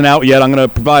that isn't out yet. I'm going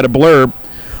to provide a blurb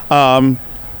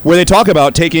where they talk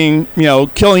about taking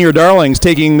killing your darlings,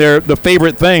 taking the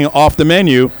favorite thing off the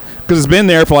menu because it's been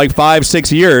there for like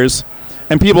 5-6 years.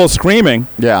 And people are screaming.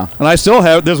 Yeah. And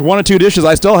there's 1 or 2 dishes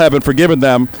I still haven't forgiven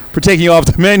them for taking off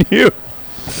the menu.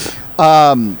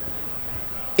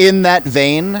 In that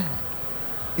vein,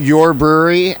 your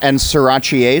brewery and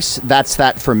Sriracha Ace, that's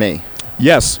that for me.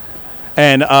 Yes.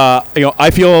 And,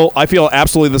 I feel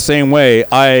absolutely the same way.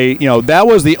 That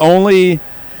was the only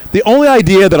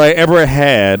idea that I ever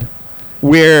had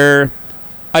where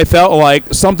I felt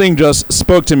like something just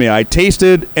spoke to me. I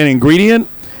tasted an ingredient,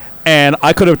 and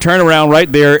I could have turned around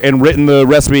right there and written the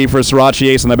recipe for Sriracha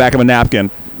Ace on the back of a napkin.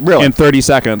 Really? In 30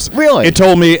 seconds. Really? It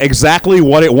told me exactly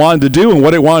what it wanted to do and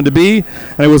what it wanted to be.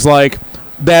 And it was like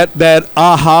that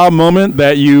aha moment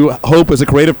that you hope as a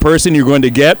creative person you're going to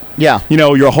get. Yeah.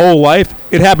 Your whole life.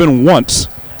 It happened once.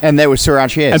 And that was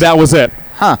Sriracha Ace. And that was it.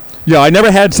 Huh. Yeah, I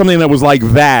never had something that was like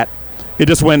that. It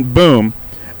just went boom.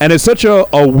 And it's such a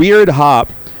weird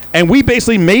hop. And we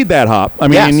basically made that hop. I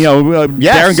mean, Darren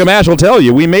Gamache will tell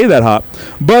you, we made that hop.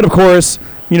 But, of course,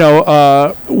 we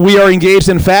are engaged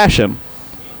in fashion.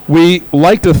 We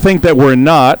like to think that we're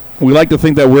not. We like to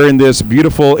think that we're in this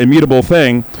beautiful, immutable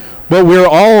thing. But we're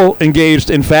all engaged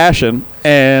in fashion.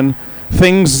 And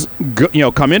things,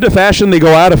 come into fashion, they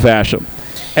go out of fashion.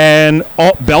 And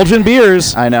Belgian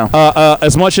beers, I know.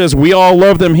 As much as we all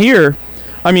love them here,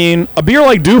 I mean, a beer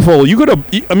like Duvel,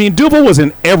 Duvel was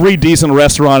in every decent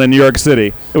restaurant in New York City.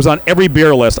 It was on every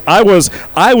beer list. I was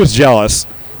jealous.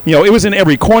 It was in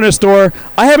every corner store.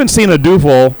 I haven't seen a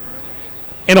Duvel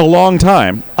in a long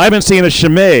time. I haven't seen a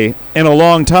Chimay in a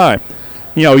long time.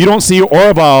 You don't see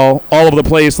Orval all over the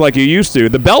place like you used to.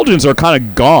 The Belgians are kind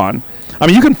of gone. I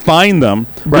mean, you can find them,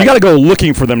 but you got to go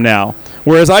looking for them now.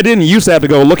 Whereas I didn't used to have to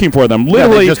go looking for them.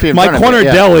 Literally, my corner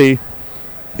deli,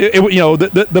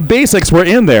 the basics were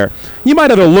in there. You might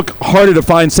have to look harder to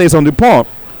find Saison Dupont.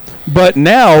 But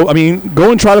now, I mean,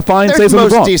 go and try to find Saison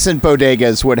Dupont. Most decent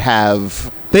bodegas would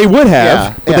have. They would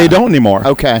have, but they don't anymore.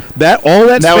 Okay. All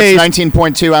that now space. Now it's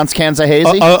 19.2 ounce cans of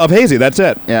hazy? Of hazy, that's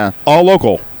it. Yeah. All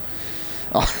local.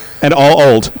 And all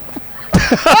old.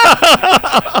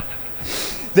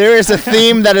 There is a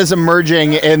theme that is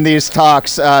emerging in these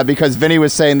talks because Vinny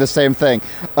was saying the same thing.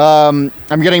 I'm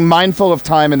getting mindful of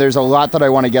time, and there's a lot that I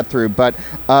want to get through. But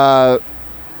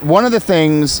one of the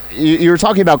things, you were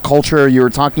talking about culture, you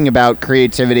were talking about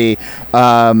creativity.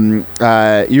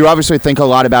 You obviously think a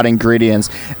lot about ingredients.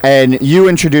 And you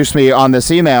introduced me on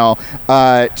this email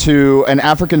to an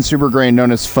African super grain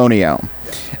known as fonio.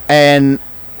 And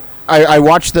I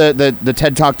watched the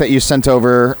TED Talk that you sent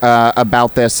over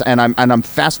about this, and I'm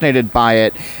fascinated by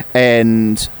it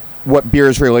and what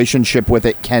beer's relationship with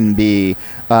it can be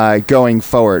going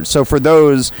forward. So for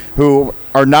those who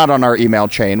are not on our email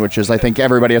chain, which is I think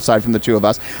everybody aside from the two of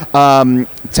us,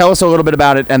 tell us a little bit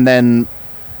about it, and then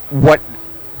what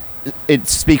it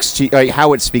speaks to,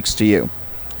 how it speaks to you.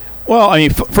 Well, I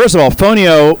mean, first of all,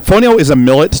 fonio is a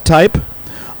millet type.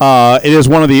 It is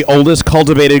one of the oldest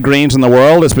cultivated grains in the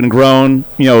world. It's been grown,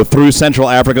 through Central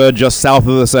Africa, just south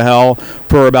of the Sahel,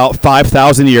 for about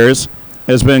 5,000 years.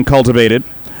 It's been cultivated.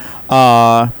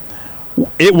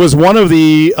 It was one of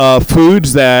the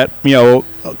foods that,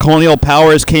 colonial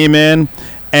powers came in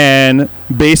and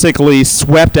basically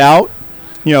swept out.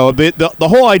 The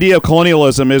whole idea of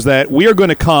colonialism is that we are going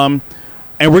to come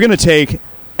and we're going to take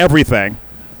everything.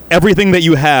 Everything that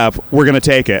you have, we're going to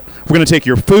take it. We're going to take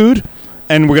your food,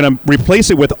 and we're going to replace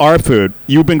it with our food.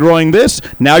 You've been growing this,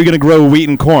 now you're going to grow wheat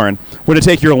and corn. We're going to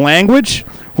take your language,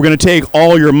 we're going to take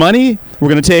all your money, we're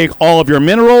going to take all of your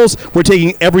minerals, we're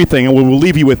taking everything, and we will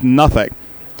leave you with nothing.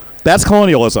 That's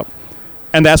colonialism.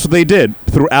 And that's what they did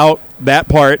throughout that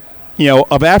part,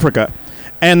 of Africa.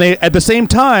 And they, at the same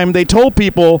time, they told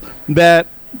people that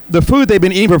the food they've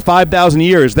been eating for 5,000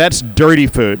 years, that's dirty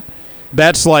food.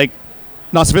 That's like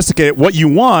not sophisticated. What you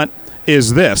want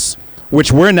is this,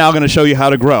 which we're now going to show you how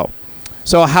to grow.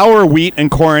 So how are wheat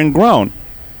and corn grown?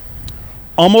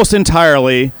 Almost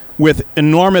entirely with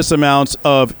enormous amounts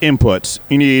of inputs.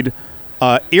 You need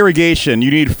irrigation,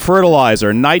 you need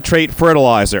fertilizer, nitrate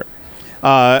fertilizer.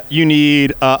 You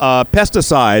need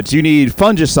pesticides, you need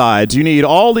fungicides, you need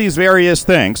all these various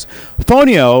things.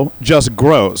 Fonio just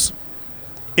grows.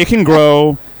 It can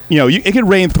grow, it can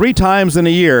rain 3 times in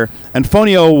a year, and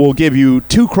fonio will give you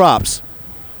 2 crops,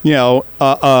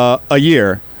 a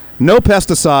year. No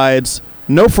pesticides,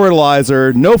 no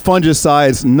fertilizer, no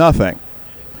fungicides, nothing.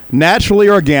 Naturally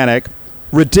organic,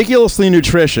 ridiculously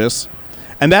nutritious,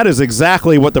 and that is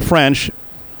exactly what the French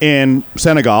in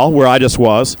Senegal, where I just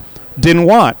was, didn't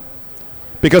want.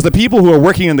 Because the people who are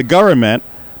working in the government,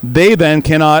 they then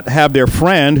cannot have their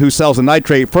friend who sells a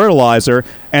nitrate fertilizer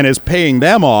and is paying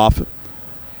them off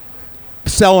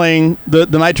selling the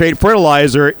nitrate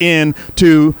fertilizer in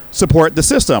to support the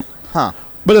system. Huh.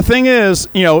 But the thing is,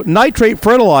 nitrate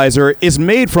fertilizer is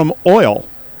made from oil.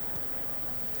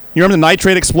 You remember the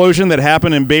nitrate explosion that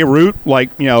happened in Beirut?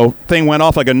 Thing went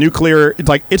off like a nuclear,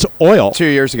 it's oil. 2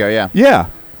 years ago, yeah. Yeah.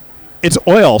 It's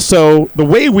oil. So the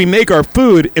way we make our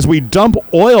food is we dump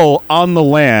oil on the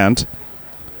land.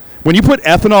 When you put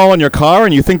ethanol in your car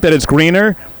and you think that it's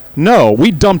greener, no,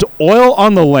 we dumped oil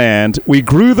on the land, we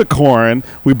grew the corn,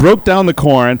 we broke down the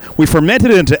corn, we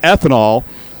fermented it into ethanol,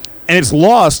 and it's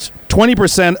lost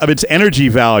 20% of its energy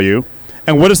value.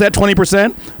 And what is that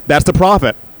 20%? That's the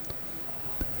profit.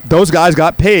 Those guys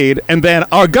got paid, and then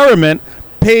our government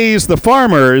pays the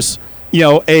farmers,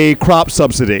 a crop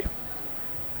subsidy.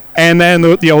 And then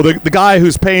the guy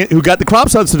who got the crop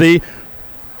subsidy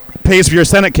pays for your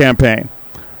Senate campaign.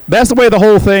 That's the way the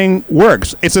whole thing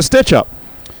works. It's a stitch-up.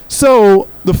 So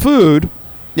the food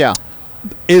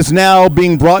is now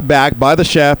being brought back by the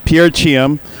chef, Pierre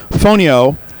Chiam,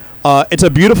 fonio. It's a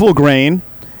beautiful grain.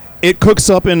 It cooks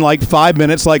up in 5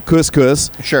 minutes like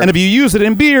couscous. Sure. And if you use it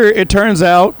in beer, it turns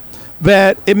out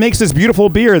that it makes this beautiful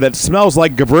beer that smells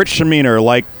like Gewürztraminer,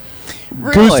 like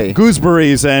really?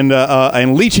 gooseberries and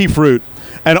lychee fruit,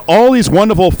 and all these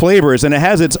wonderful flavors. And it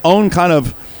has its own kind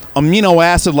of amino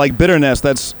acid-like bitterness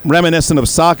that's reminiscent of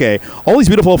sake. All these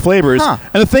beautiful flavors. Huh.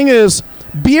 And the thing is,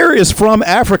 beer is from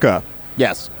Africa.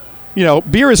 Yes.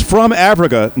 Beer is from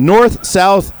Africa. North,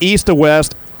 south, east to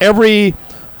west. Every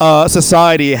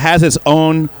society has its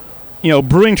own,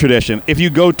 brewing tradition. If you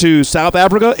go to South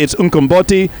Africa, it's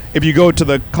Umqombothi. If you go to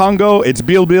the Congo, it's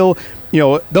Bilbil.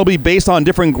 they'll be based on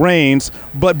different grains,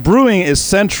 but brewing is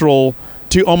central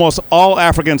to almost all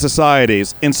African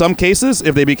societies. In some cases,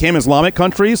 if they became Islamic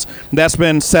countries, that's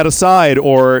been set aside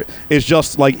or is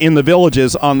just like in the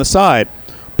villages on the side.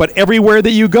 But everywhere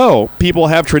that you go, people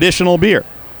have traditional beer.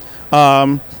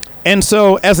 And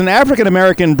so as an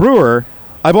African-American brewer,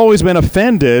 I've always been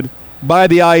offended by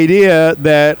the idea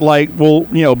that,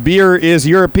 beer is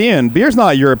European. Beer's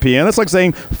not European. That's like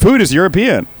saying food is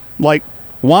European. Like,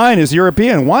 wine is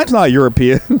European. Wine's not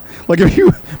European. Like, have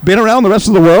you been around the rest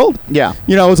of the world? Yeah.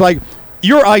 It's like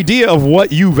your idea of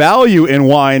what you value in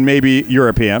wine may be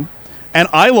European. And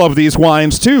I love these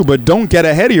wines too, but don't get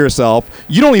ahead of yourself.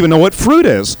 You don't even know what fruit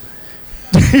is.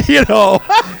 And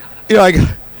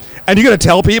you're going to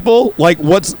tell people like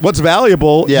what's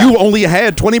valuable. Yeah. You only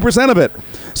had 20% of it.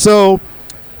 So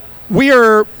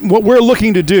what we're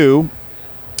looking to do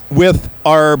with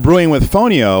our brewing with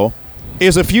Fonio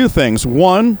is a few things.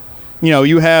 One,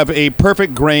 you have a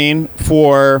perfect grain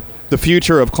for the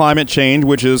future of climate change,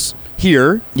 which is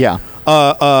here. Yeah.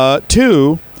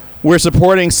 Two, we're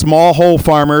supporting smallholder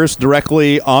farmers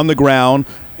directly on the ground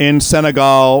in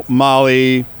Senegal,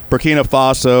 Mali, Burkina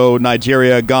Faso,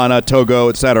 Nigeria, Ghana, Togo,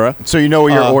 etc. So you know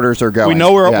where your orders are going. We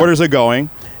know where our orders are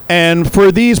going. And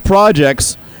for these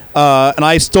projects, and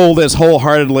I stole this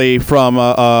wholeheartedly from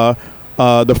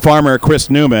the farmer, Chris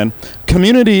Newman,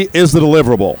 community is the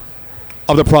deliverable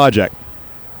of the project.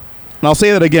 And I'll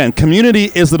say that again. Community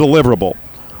is the deliverable.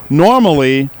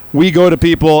 Normally, we go to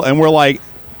people and we're like,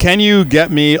 can you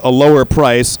get me a lower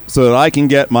price so that I can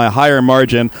get my higher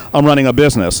margin? I'm running a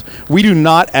business. We do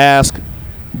not ask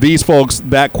these folks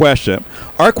that question.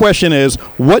 Our question is,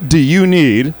 what do you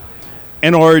need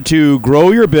in order to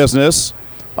grow your business,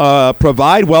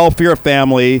 provide wealth for your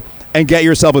family, and get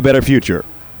yourself a better future?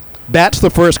 That's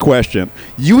the first question.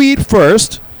 You eat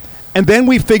first, and then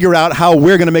we figure out how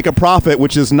we're going to make a profit,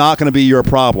 which is not going to be your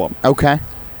problem. Okay.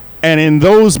 And in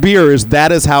those beers,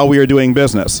 that is how we are doing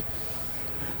business.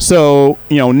 So,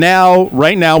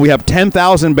 right now we have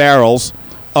 10,000 barrels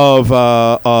of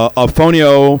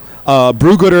Fonio,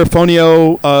 Brewgooder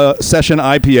Fonio Session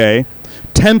IPA,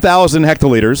 10,000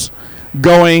 hectoliters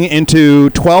going into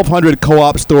 1,200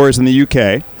 co-op stores in the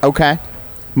UK. Okay.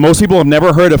 Most people have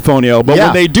never heard of Fonio, but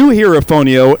when they do hear of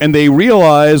Fonio and they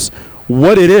realize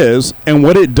what it is and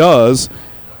what it does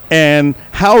and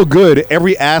how good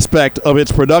every aspect of its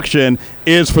production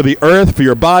is for the earth, for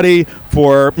your body,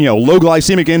 for low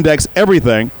glycemic index,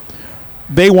 everything,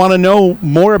 they want to know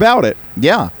more about it.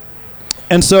 Yeah.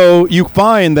 And so you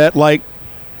find that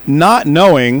not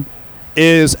knowing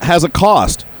has a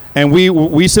cost. And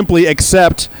we simply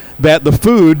accept that the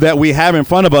food that we have in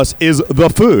front of us is the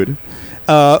food.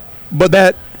 But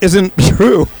that isn't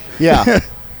true. Yeah.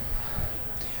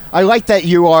 I like that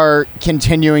you are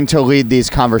continuing to lead these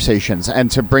conversations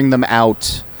and to bring them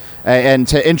out and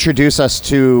to introduce us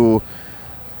to,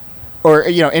 or,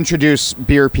 introduce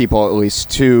beer people at least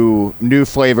to new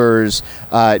flavors,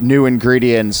 new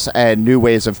ingredients, and new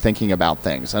ways of thinking about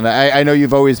things. And I know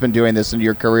you've always been doing this in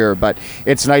your career, but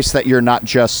it's nice that you're not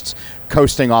just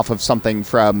coasting off of something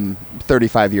from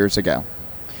 35 years ago.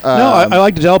 No, I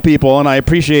like to tell people, and I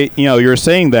appreciate you're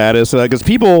saying that, is because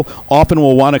people often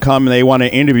will want to come and they want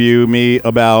to interview me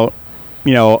about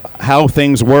how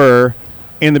things were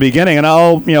in the beginning, and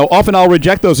I'll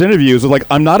reject those interviews. It's like,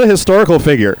 I'm not a historical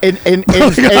figure. I'm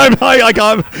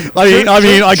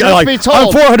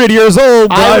 400 years old,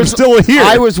 but I'm still here.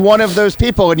 I was one of those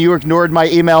people, and you ignored my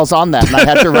emails on that, and I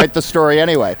had to write the story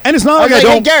anyway. And it's not like I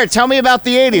don't. Hey, Garrett, tell me about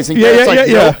the '80s. And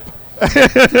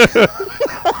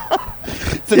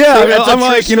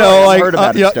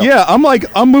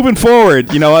I'm moving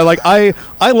forward. I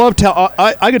love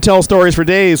I could tell stories for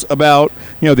days about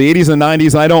the 80s and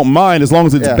 90s. I don't mind as long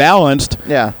as it's balanced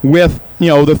with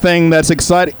the thing that's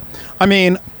exciting. I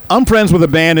mean, I'm friends with a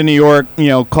band in New York,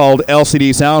 called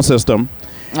LCD Sound System.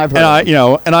 I've heard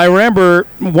and I remember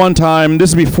one time, this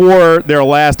is before their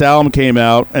last album came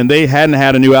out, and they hadn't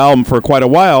had a new album for quite a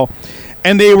while,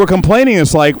 and they were complaining.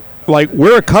 It's like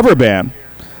we're a cover band.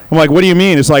 I'm like, what do you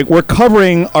mean? It's like we're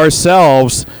covering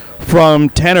ourselves from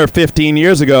 10 or 15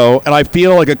 years ago, and I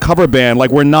feel like a cover band, like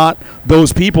we're not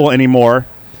those people anymore.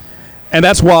 And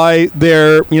that's why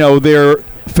their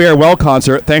farewell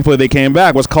concert, thankfully they came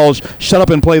back, was called Shut Up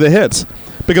and Play the Hits.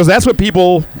 Because that's what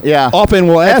people often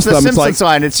will ask them. It's the Simpsons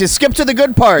line. It's just skip to the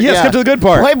good part. Yeah, skip to the good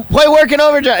part. Play Working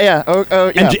Overdrive.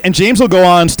 Yeah. And James will go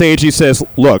on stage. He says,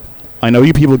 look, I know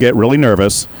you people get really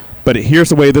nervous, but here's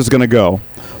the way this is going to go.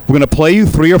 We're going to play you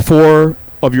 3 or 4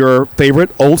 of your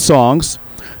favorite old songs.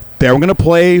 Then we're going to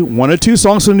play 1 or 2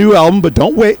 songs from the new album, but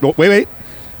don't wait.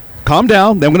 calm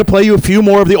down. Then I'm going to play you a few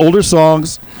more of the older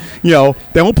songs. Then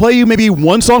we'll play you maybe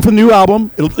one song from the new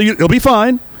album. It'll be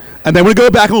fine. And then we'll go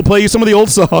back and we'll play you some of the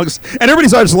old songs. And everybody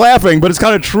starts laughing, but it's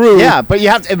kind of true. Yeah, but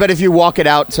but if you walk it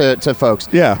out to folks.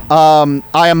 Yeah.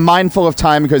 I am mindful of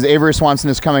time because Avery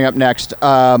Swanson is coming up next.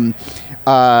 I'm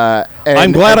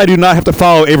glad I do not have to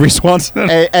follow Avery Swanson.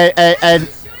 And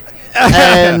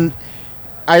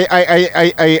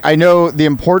I know the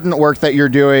important work that you're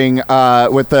doing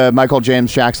with the Michael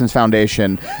James Jackson's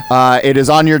Foundation. It is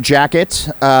on your jacket.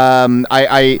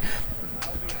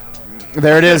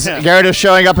 There it is. Garrett is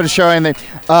showing up and showing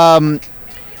the.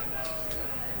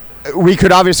 We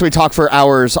could obviously talk for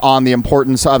hours on the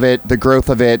importance of it, the growth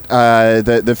of it,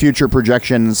 the future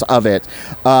projections of it.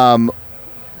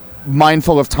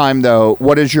 Mindful of time, though,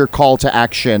 what is your call to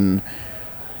action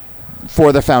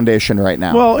for the foundation right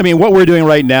now? Well, I mean, what we're doing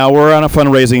right now, we're on a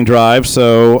fundraising drive.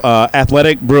 So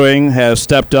Athletic Brewing has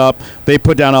stepped up. They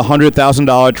put down a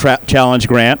 $100,000 challenge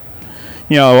grant.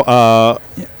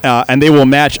 And they will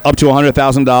match up to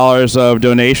 $100,000 of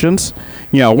donations,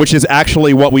 which is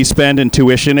actually what we spend in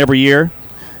tuition every year,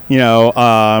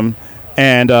 and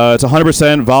it's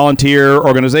 100% volunteer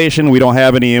organization. We don't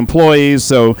have any employees,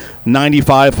 so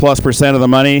 95+% of the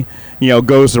money,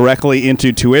 goes directly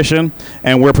into tuition,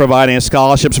 and we're providing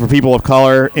scholarships for people of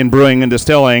color in brewing and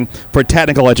distilling for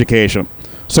technical education.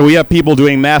 So we have people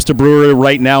doing master brewery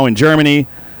right now in Germany.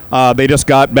 They just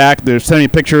got back. They're sending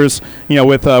pictures,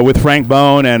 with Frank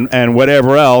Bone and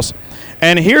whatever else.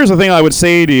 And here's the thing I would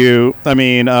say to you. I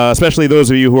mean, especially those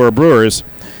of you who are brewers,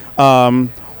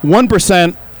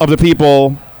 1% of the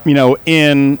people,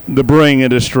 in the brewing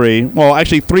industry. Well,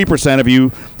 actually, 3% if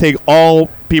you take all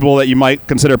people that you might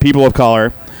consider people of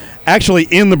color, actually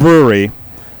in the brewery,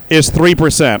 is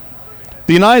 3%.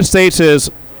 The United States is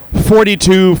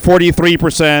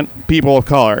 43% people of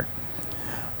color.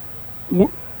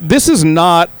 This is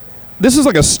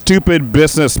like a stupid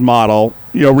business model,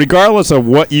 regardless of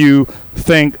what you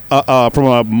think from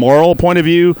a moral point of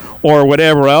view or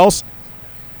whatever else.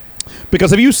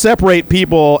 Because if you separate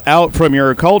people out from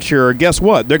your culture, guess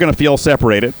what? They're going to feel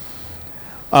separated.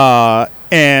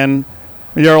 And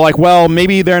you're like, well,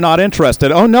 maybe they're not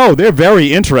interested. Oh, no, they're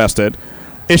very interested.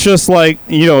 It's just like,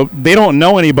 they don't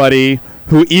know anybody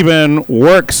who even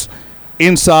works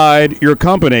inside your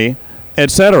company,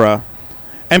 etc.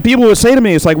 And people would say to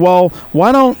me, it's like, well,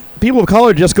 why don't people of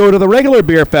color just go to the regular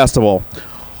beer festival?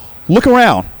 Look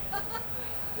around.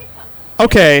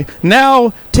 Okay,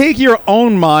 now take your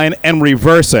own mind and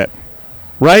reverse it,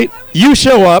 right? You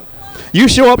show up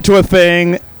to a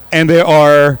thing, and there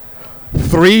are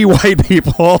 3 white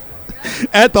people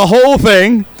at the whole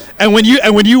thing, and when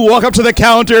you walk up to the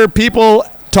counter, people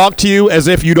talk to you as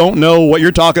if you don't know what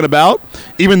you're talking about,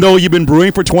 even though you've been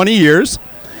brewing for 20 years,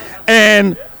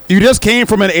 and you just came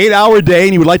from an 8-hour day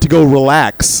and you would like to go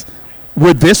relax.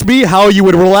 Would this be how you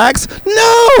would relax?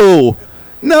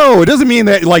 No, it doesn't mean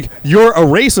that like you're a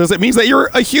racist. It means that you're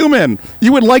a human.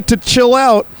 You would like to chill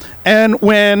out. And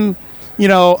when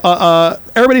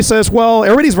everybody says, well,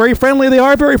 everybody's very friendly. They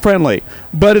are very friendly.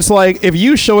 But it's like if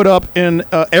you showed up and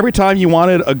every time you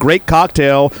wanted a great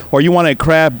cocktail or you wanted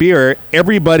craft beer,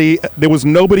 there was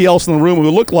nobody else in the room who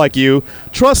looked like you.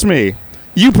 Trust me,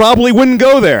 you probably wouldn't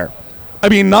go there. I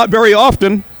mean, not very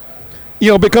often,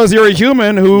 because you're a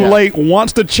human who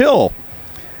wants to chill.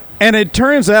 And it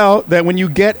turns out that when you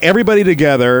get everybody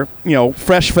together,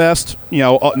 Fresh Fest,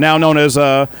 now known as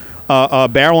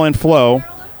Barrel and Flow,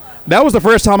 that was the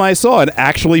first time I saw an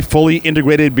actually fully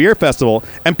integrated beer festival.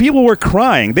 And people were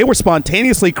crying. They were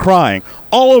spontaneously crying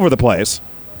all over the place,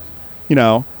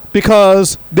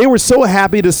 because they were so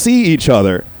happy to see each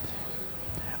other.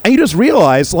 And you just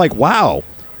realize, like, wow,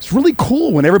 it's really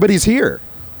cool when everybody's here,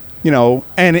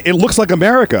 and it looks like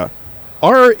America.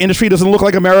 Our industry doesn't look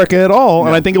like America at all,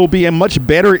 and I think it will be a much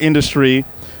better industry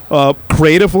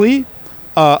creatively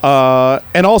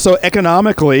and also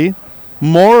economically,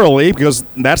 morally, because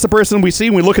that's the person we see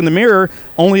when we look in the mirror,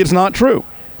 only it's not true.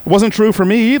 It wasn't true for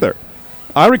me either.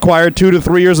 I required 2 to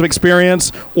 3 years of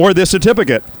experience or this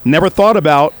certificate. Never thought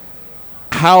about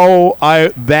how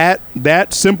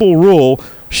that simple rule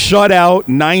shut out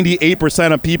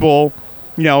 98% of people,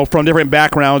 from different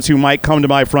backgrounds who might come to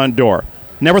my front door.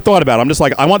 Never thought about it. I'm just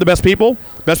like, I want the best people.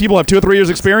 Best people have 2 or 3 years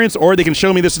experience, or they can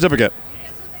show me the certificate.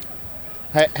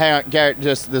 Hey, hang on, Garrett.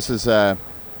 This is.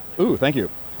 Ooh, thank you.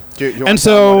 Do you want to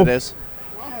tell them what it is?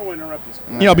 I don't want to interrupt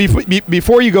this.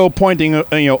 Before you go pointing,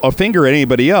 a finger at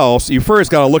anybody else, you first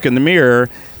got to look in the mirror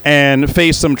and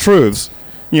face some truths.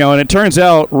 And it turns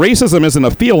out racism isn't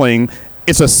a feeling;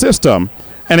 it's a system,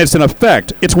 and it's an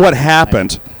effect. It's what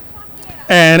happened.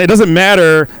 And it doesn't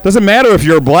matter if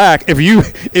you're black.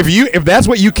 If that's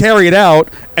what you carried out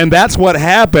and that's what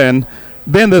happened,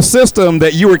 then the system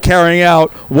that you were carrying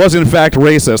out was in fact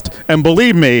racist. And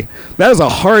believe me, that is a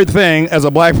hard thing as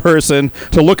a black person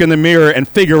to look in the mirror and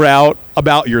figure out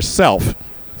about yourself.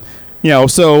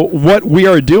 So what we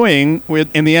are doing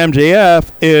in the MJF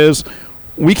is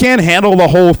we can't handle the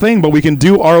whole thing, but we can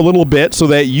do our little bit so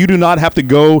that you do not have to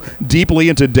go deeply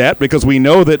into debt, because we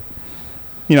know that,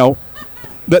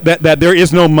 that there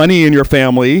is no money in your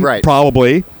family, right,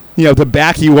 probably, to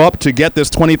back you up to get this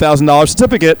 $20,000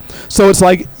 certificate. So it's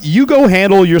like, you go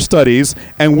handle your studies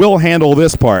and we'll handle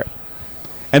this part.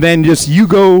 And then just you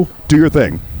go do your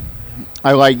thing.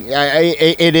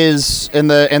 It is in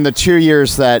the 2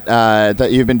 years that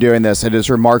you've been doing this, it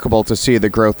is remarkable to see the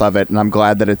growth of it, and I'm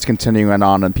glad that it's continuing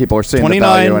on and people are seeing the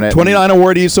value in it. 29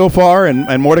 awardees so far,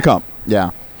 and more to come. Yeah.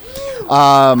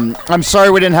 I'm sorry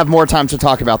we didn't have more time to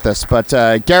talk about this, but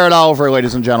Garrett Oliver,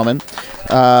 ladies and gentlemen.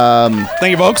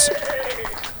 Thank you, folks.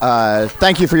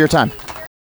 Thank you for your time.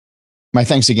 My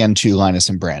thanks again to Linus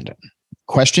and Brandon.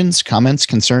 Questions, comments,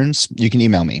 concerns, you can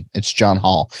email me. It's John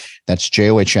Hall. That's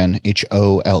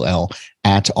JOHNHOLL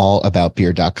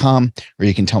 @allaboutbeer.com, or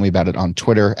you can tell me about it on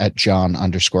Twitter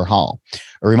 @John_Hall.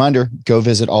 A reminder, go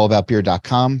visit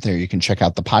allaboutbeer.com. There you can check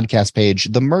out the podcast page,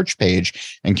 the merch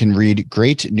page, and can read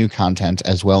great new content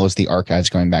as well as the archives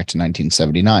going back to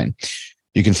 1979.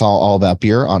 You can follow All About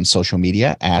Beer on social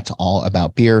media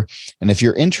 @AllAboutBeer. And if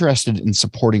you're interested in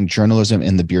supporting journalism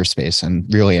in the beer space, and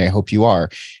really I hope you are,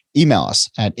 email us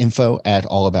at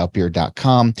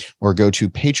info@allaboutbeer.com or go to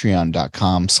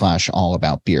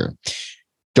patreon.com/allaboutbeer.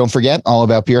 Don't forget, All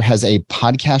About Beer has a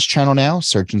podcast channel now.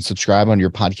 Search and subscribe on your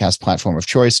podcast platform of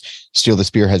choice. Steal This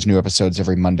Beer has new episodes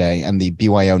every Monday, and the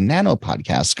BYO Nano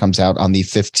podcast comes out on the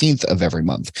 15th of every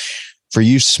month. For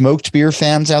you smoked beer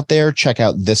fans out there, check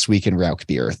out This Week in Rauch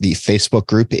Beer. The Facebook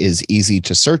group is easy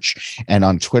to search, and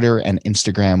on Twitter and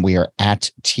Instagram, we are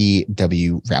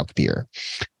 @TW Rauch Beer.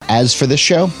 As for this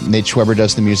show, Nate Schweber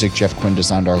does the music, Jeff Quinn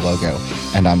designed our logo,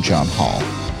 and I'm John Hall.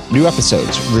 New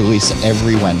episodes release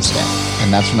every Wednesday,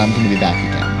 and that's when I'm going to be back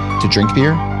again to drink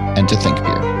beer and to think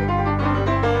beer.